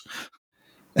bikes.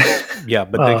 Yeah,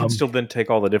 but they can still then take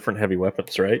all the different heavy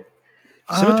weapons, right?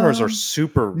 Scimitars are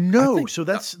super. No, I think- so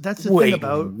that's the Wait, thing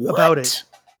about what? it.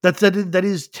 That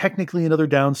is technically another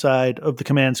downside of the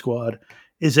command squad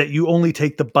is that you only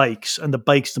take the bikes, and the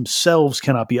bikes themselves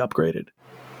cannot be upgraded.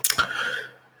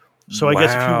 So I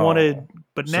guess if you Wow. wanted,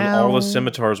 but So now all the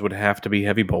scimitars would have to be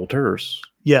heavy bolters.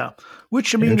 yeah.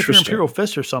 Which I mean, if you're Interesting. Imperial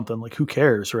Fist or something, like who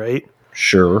cares, right?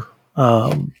 Sure.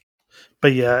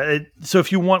 But yeah, so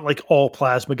if you want like all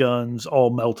plasma guns,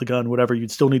 all melt-a-gun, whatever,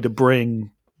 you'd still need to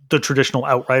bring the traditional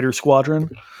Outrider squadron.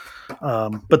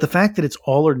 But the fact that it's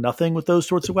all or nothing with those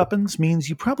sorts of weapons means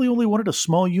you probably only wanted a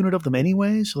small unit of them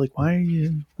anyway. So like, what are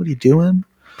you doing?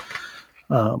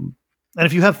 And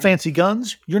if you have fancy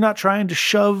guns, you're not trying to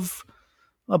shove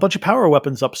a bunch of power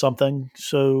weapons up something.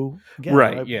 So again,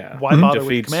 Right, why, yeah. why bother with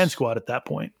Defeats- command squad at that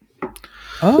point?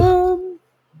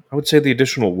 I would say the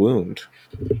additional wound,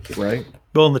 right?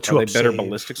 Well, in the Are 2-up they better save.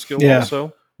 ballistic skill Yeah.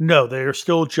 also? No, they are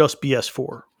still just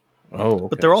BS4. Oh, okay.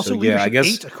 But they're also So, yeah, I leadership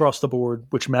guess 8 across the board,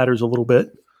 which matters a little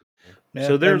bit. Yeah,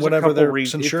 so. and There's a whenever couple their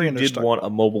reasons. If you Centurion is did stuck. want a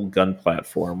mobile gun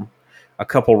platform, a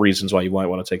couple reasons why you might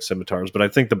want to take scimitars. But I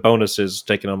think the bonus is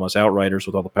taking almost outriders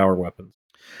with all the power weapons.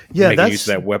 Yeah, making that's use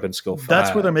of that weapon skill. 5.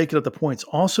 That's where they're making up the points.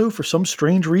 Also, for some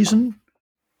strange reason,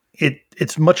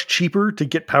 it's much cheaper to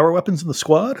get power weapons in the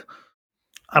squad.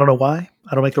 I don't know why.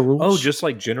 I don't make the rules. Oh, just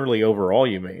like generally overall,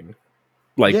 you mean?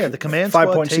 Like yeah, the command 5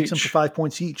 squad points takes them each. for 5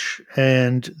 points each,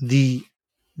 and the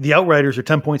outriders are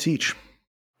 10 points each.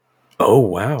 Oh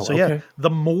wow. So yeah, the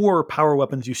more power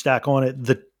weapons you stack on it,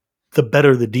 the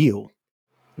better the deal.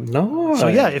 No. So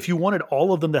yeah, if you wanted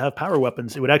all of them to have power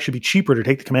weapons, it would actually be cheaper to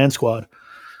take the command squad,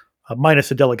 minus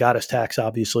the Delegatus tax,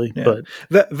 obviously. Yeah.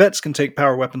 But Vets can take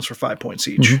power weapons for 5 points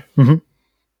each.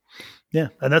 yeah,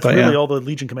 and that's But, really yeah. all the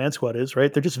Legion command squad is,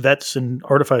 right? They're just vets and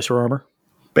artificer armor.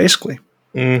 Basically.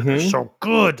 Mhm. So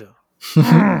good.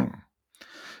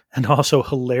 And also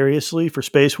hilariously for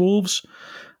Space Wolves,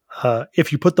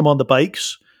 if you put them on the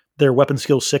bikes, their weapon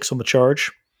skill 6 on the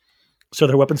charge. So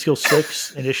their weapon skill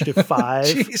 6, initiative 5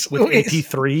 Jeez with Louise. AP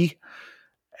 3,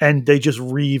 and they just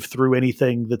reeve through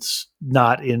anything that's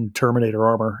not in Terminator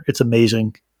armor. It's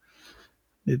amazing.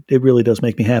 It really does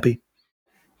make me happy.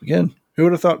 Again, who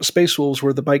would have thought the Space Wolves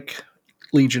were the bike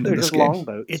legion They're in this just game?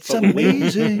 longboats. It's but we-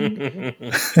 amazing.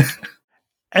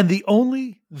 And the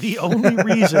only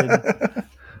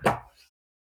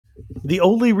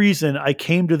reason I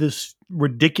came to this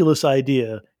ridiculous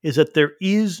idea is that there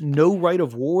is no right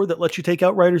of war that lets you take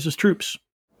outriders as troops.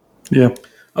 Yeah,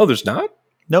 Oh, there's not.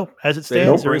 No, as it They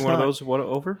don't stands, there bring is one not. of those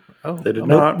over. Oh, they did Nope,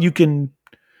 not. you can.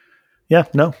 Yeah,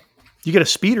 no, you get a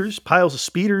speeders, piles of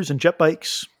speeders and jet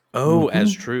bikes. Oh,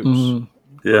 as troops. Mhm.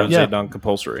 Yeah, Or is Yeah. it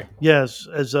non-compulsory? Yes,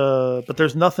 but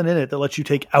there's nothing in it that lets you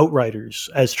take outriders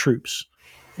as troops,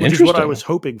 which is what I Interesting. was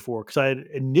hoping for because I had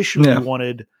initially Yeah.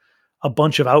 wanted a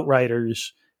bunch of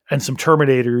outriders and some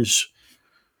terminators,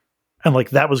 and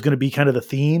like that was going to be kind of the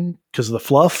theme because of the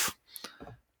fluff.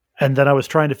 And then I was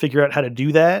trying to figure out how to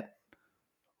do that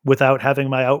without having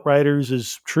my outriders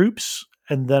as troops.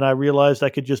 And then I realized I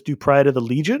could just do Pride of the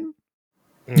Legion,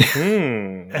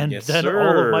 Mhm. and Yes, then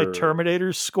all of my sir.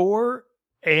 terminators score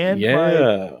and my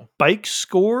Yeah. bike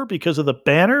score because of the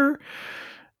banner,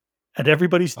 and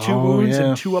everybody's 2 Oh, wounds yeah.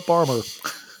 and 2-up armor.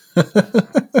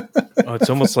 Oh, it's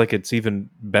almost like it's even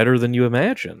better than you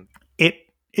imagined.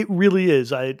 It really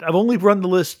is. I've only run the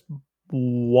list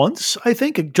once, I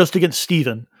think, just against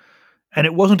Steven, and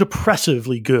it wasn't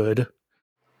oppressively good.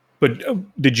 But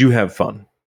did you have fun?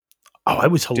 Oh,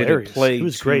 it was Did hilarious. it play It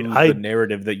was to great. the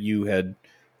narrative that you had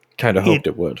kind of hoped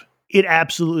it would? It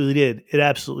absolutely did. It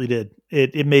absolutely did.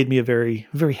 It made me a very,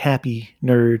 very happy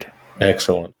nerd.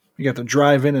 Excellent. You got to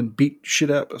drive in and beat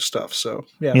shit up of stuff. So,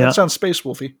 yeah, Yeah. that sounds Space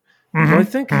Wolfy. Well, I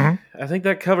think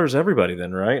that covers everybody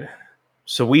then, right?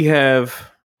 So we have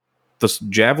the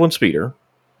Javelin Speeder,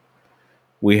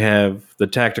 we have the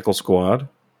Tactical Squad,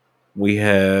 we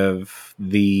have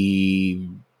the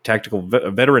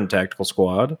Veteran Tactical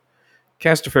Squad,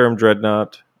 Castaferum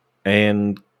Dreadnought,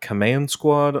 and Command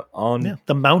Squad on Yeah,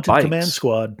 the Mounted bikes. Command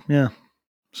Squad. Yeah.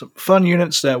 Some fun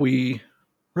units that we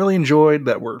really enjoyed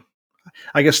that were,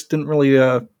 I guess, didn't really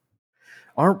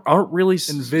aren't really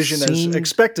envision as seen-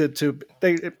 expected to.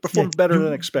 They performed better you,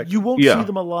 than expected. You won't Yeah. see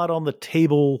them a lot on the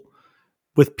table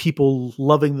with people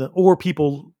loving them or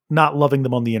people not loving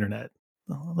them on the internet.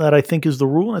 That I think is the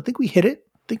rule, and I think we hit it.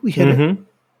 it. Mhm.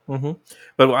 Mhm.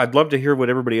 But I'd love to hear what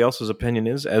everybody else's opinion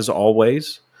is. As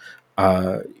always,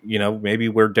 maybe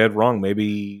we're dead wrong.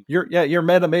 Maybe your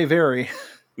meta may vary.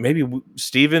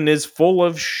 Steven is full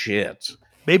of shit.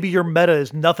 Maybe your meta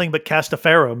is nothing but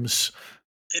Castaferums.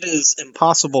 It is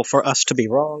impossible for us to be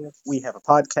wrong. We have a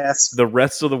podcast. The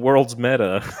rest of the world's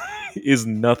meta is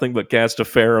nothing but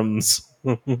Castaferums.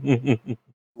 We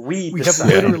We have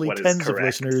decide literally what is tens of correct.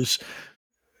 listeners.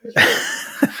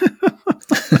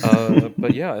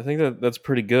 But yeah, I think that's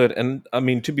pretty good. And I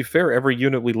mean, to be fair, every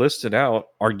unit we listed out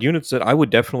are units that I would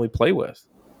definitely play with.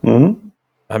 Mm-hmm.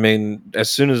 I mean, as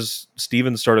soon as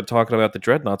Steven started talking about the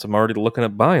Dreadnoughts, I'm already looking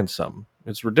at buying some.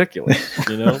 It's ridiculous,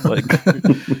 like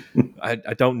I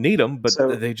don't need them, but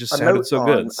So, they just a sounded note so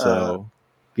good. on, So,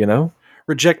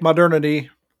 Reject modernity.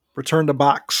 Return to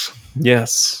box.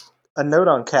 yes. A note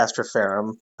on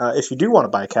Castraferum. If you do want to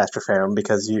buy Castraferum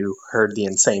because you heard the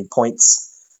insane points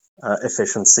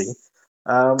efficiency,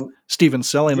 Steven's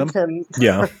selling you them. can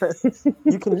Yeah.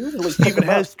 you can usually pick Steven them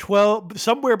up. has 12,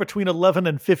 somewhere between 11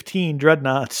 and 15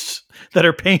 dreadnoughts that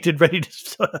are painted, ready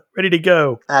to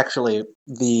go. Actually,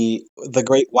 the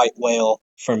Great White Whale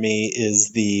for me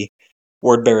is the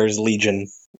Wordbearer's Legion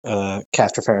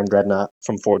Castraferum Dreadnought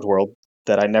from Forge World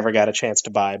that I never got a chance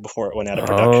to buy before it went out of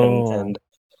production, and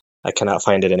I cannot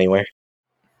find it anywhere.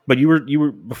 But you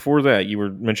were before that. You were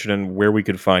mentioning where we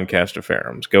could find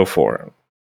Castaferums. Go for it.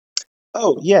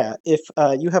 Oh yeah, if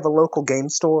you have a local game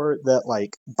store that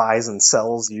like buys and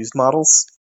sells used models,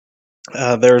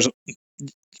 you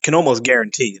can almost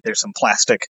guarantee there's some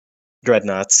plastic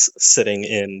dreadnoughts sitting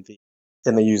in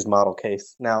the used model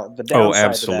case. Now the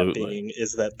downside to that being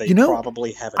is that they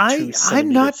probably have a 2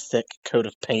 centimeter thick coat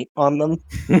of paint on them.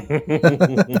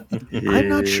 I'm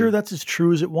not sure that's as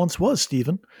true as it once was,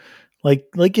 Stephen.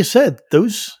 Like you said,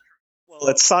 those. Well,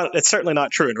 it's certainly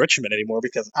not true in Richmond anymore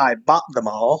because I bought them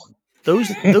all. Those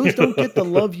don't get the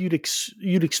love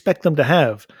you'd expect them to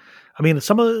have. I mean,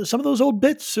 some of those old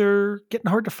bits are getting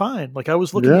hard to find. Like I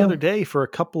was looking the other day for a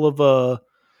couple of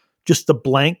just the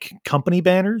blank company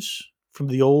banners from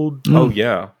the old. Oh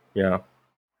yeah.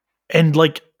 And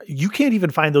like you can't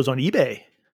even find those on eBay.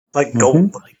 Like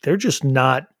gold. Like they're just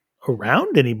not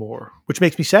around anymore, which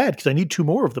makes me sad because I need 2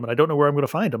 more of them and I don't know where I'm going to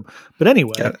find them. But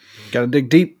anyway, gotta dig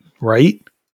deep, right?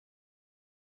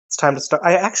 It's time to start.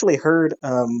 I actually heard,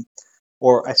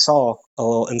 or I saw a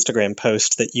little Instagram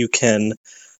post that you can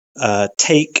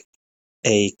take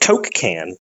a Coke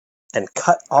can and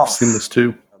cut off. I've seen this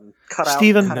too.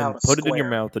 Stephen, put it in your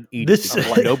mouth and eat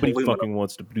it. Nobody fucking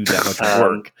wants to do that much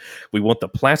work. We want the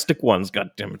plastic ones,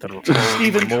 goddammit.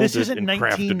 Stephen, this isn't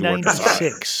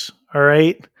 1996, all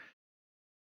right?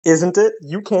 Isn't it?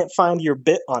 You can't find your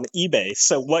bit on eBay.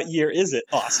 So what year is it,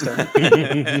 Austin?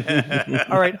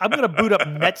 All right, I'm going to boot up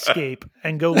Netscape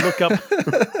and go look up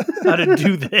how to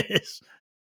do this.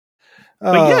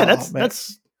 But yeah,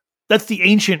 that's the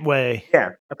ancient way. Yeah,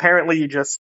 apparently you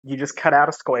just cut out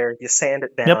a square, you sand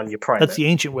it down, you prime That's the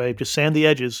ancient way. Just sand the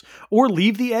edges, or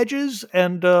leave the edges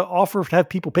and offer to have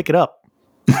people pick it up.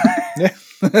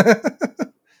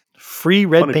 Free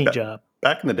red paint job.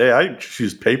 Back in the day, I just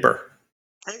used paper.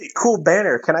 Hey, cool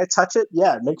banner. Can I touch it?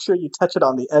 Yeah, make sure you touch it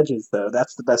on the edges, though.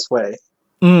 That's the best way.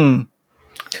 Mm.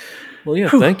 Well, yeah,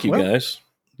 thank you, guys.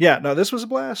 Yeah, no, this was a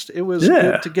blast. It was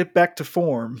good to get back to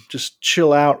form. Just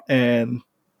chill out and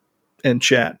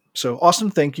chat. So, Austin,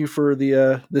 thank you for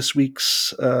the this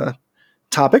week's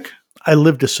topic. I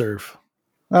live to serve.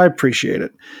 I appreciate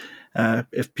it.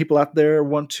 If people out there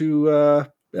want to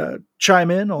chime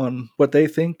in on what they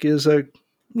think is a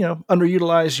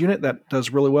underutilized unit that does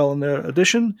really well in the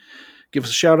edition, give us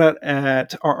a shout out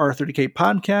at RR30K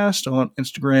Podcast on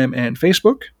Instagram and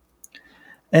Facebook.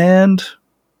 And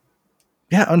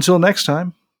yeah, until next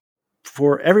time,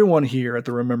 for everyone here at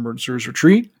the Remembrancers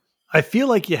Retreat, I feel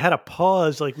like you had a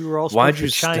pause, like we were all supposed to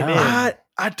chime in.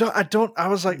 I don't. I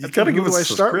was like, you gotta give us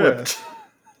a script.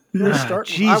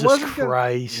 Jesus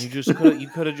Christ! You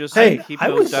could have just keep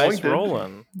those dice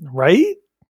rolling, right?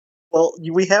 Well,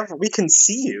 we can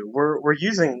see you. We're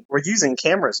using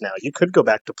cameras now. You could go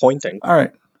back to pointing. All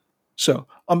right. So,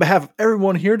 on behalf of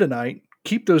everyone here tonight,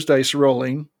 keep those dice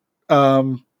rolling.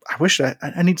 I wish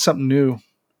I need something new.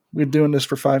 We're doing this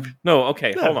for 5. No,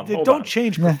 okay, hold on. Don't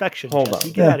change perfection. Hold on.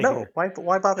 Get out of here. Why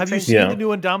bother? Have you seen the new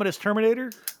Indominus Terminator?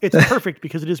 It's perfect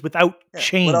because it is without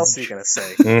change. What else are you gonna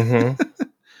say? Mm-hmm.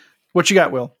 What you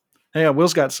got, Will? Yeah,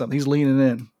 Will's got something. He's leaning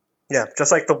in. Yeah,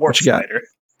 just like the warp spider.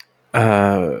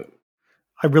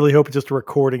 I really hope it's just a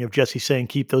recording of Jesse saying,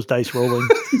 "Keep those dice rolling."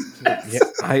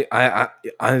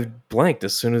 I blanked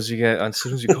as soon as you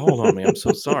called on me. I'm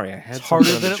so sorry. I had it's harder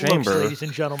something than in the it chamber, looks, ladies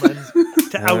and gentlemen,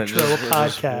 to outro a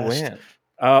podcast.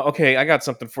 Okay, I got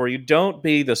something for you. Don't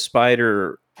be the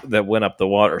spider that went up the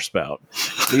water spout.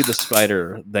 Be the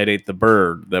spider that ate the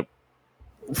bird that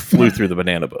flew through the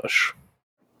banana bush.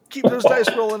 Keep those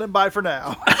dice rolling and bye for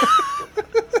now.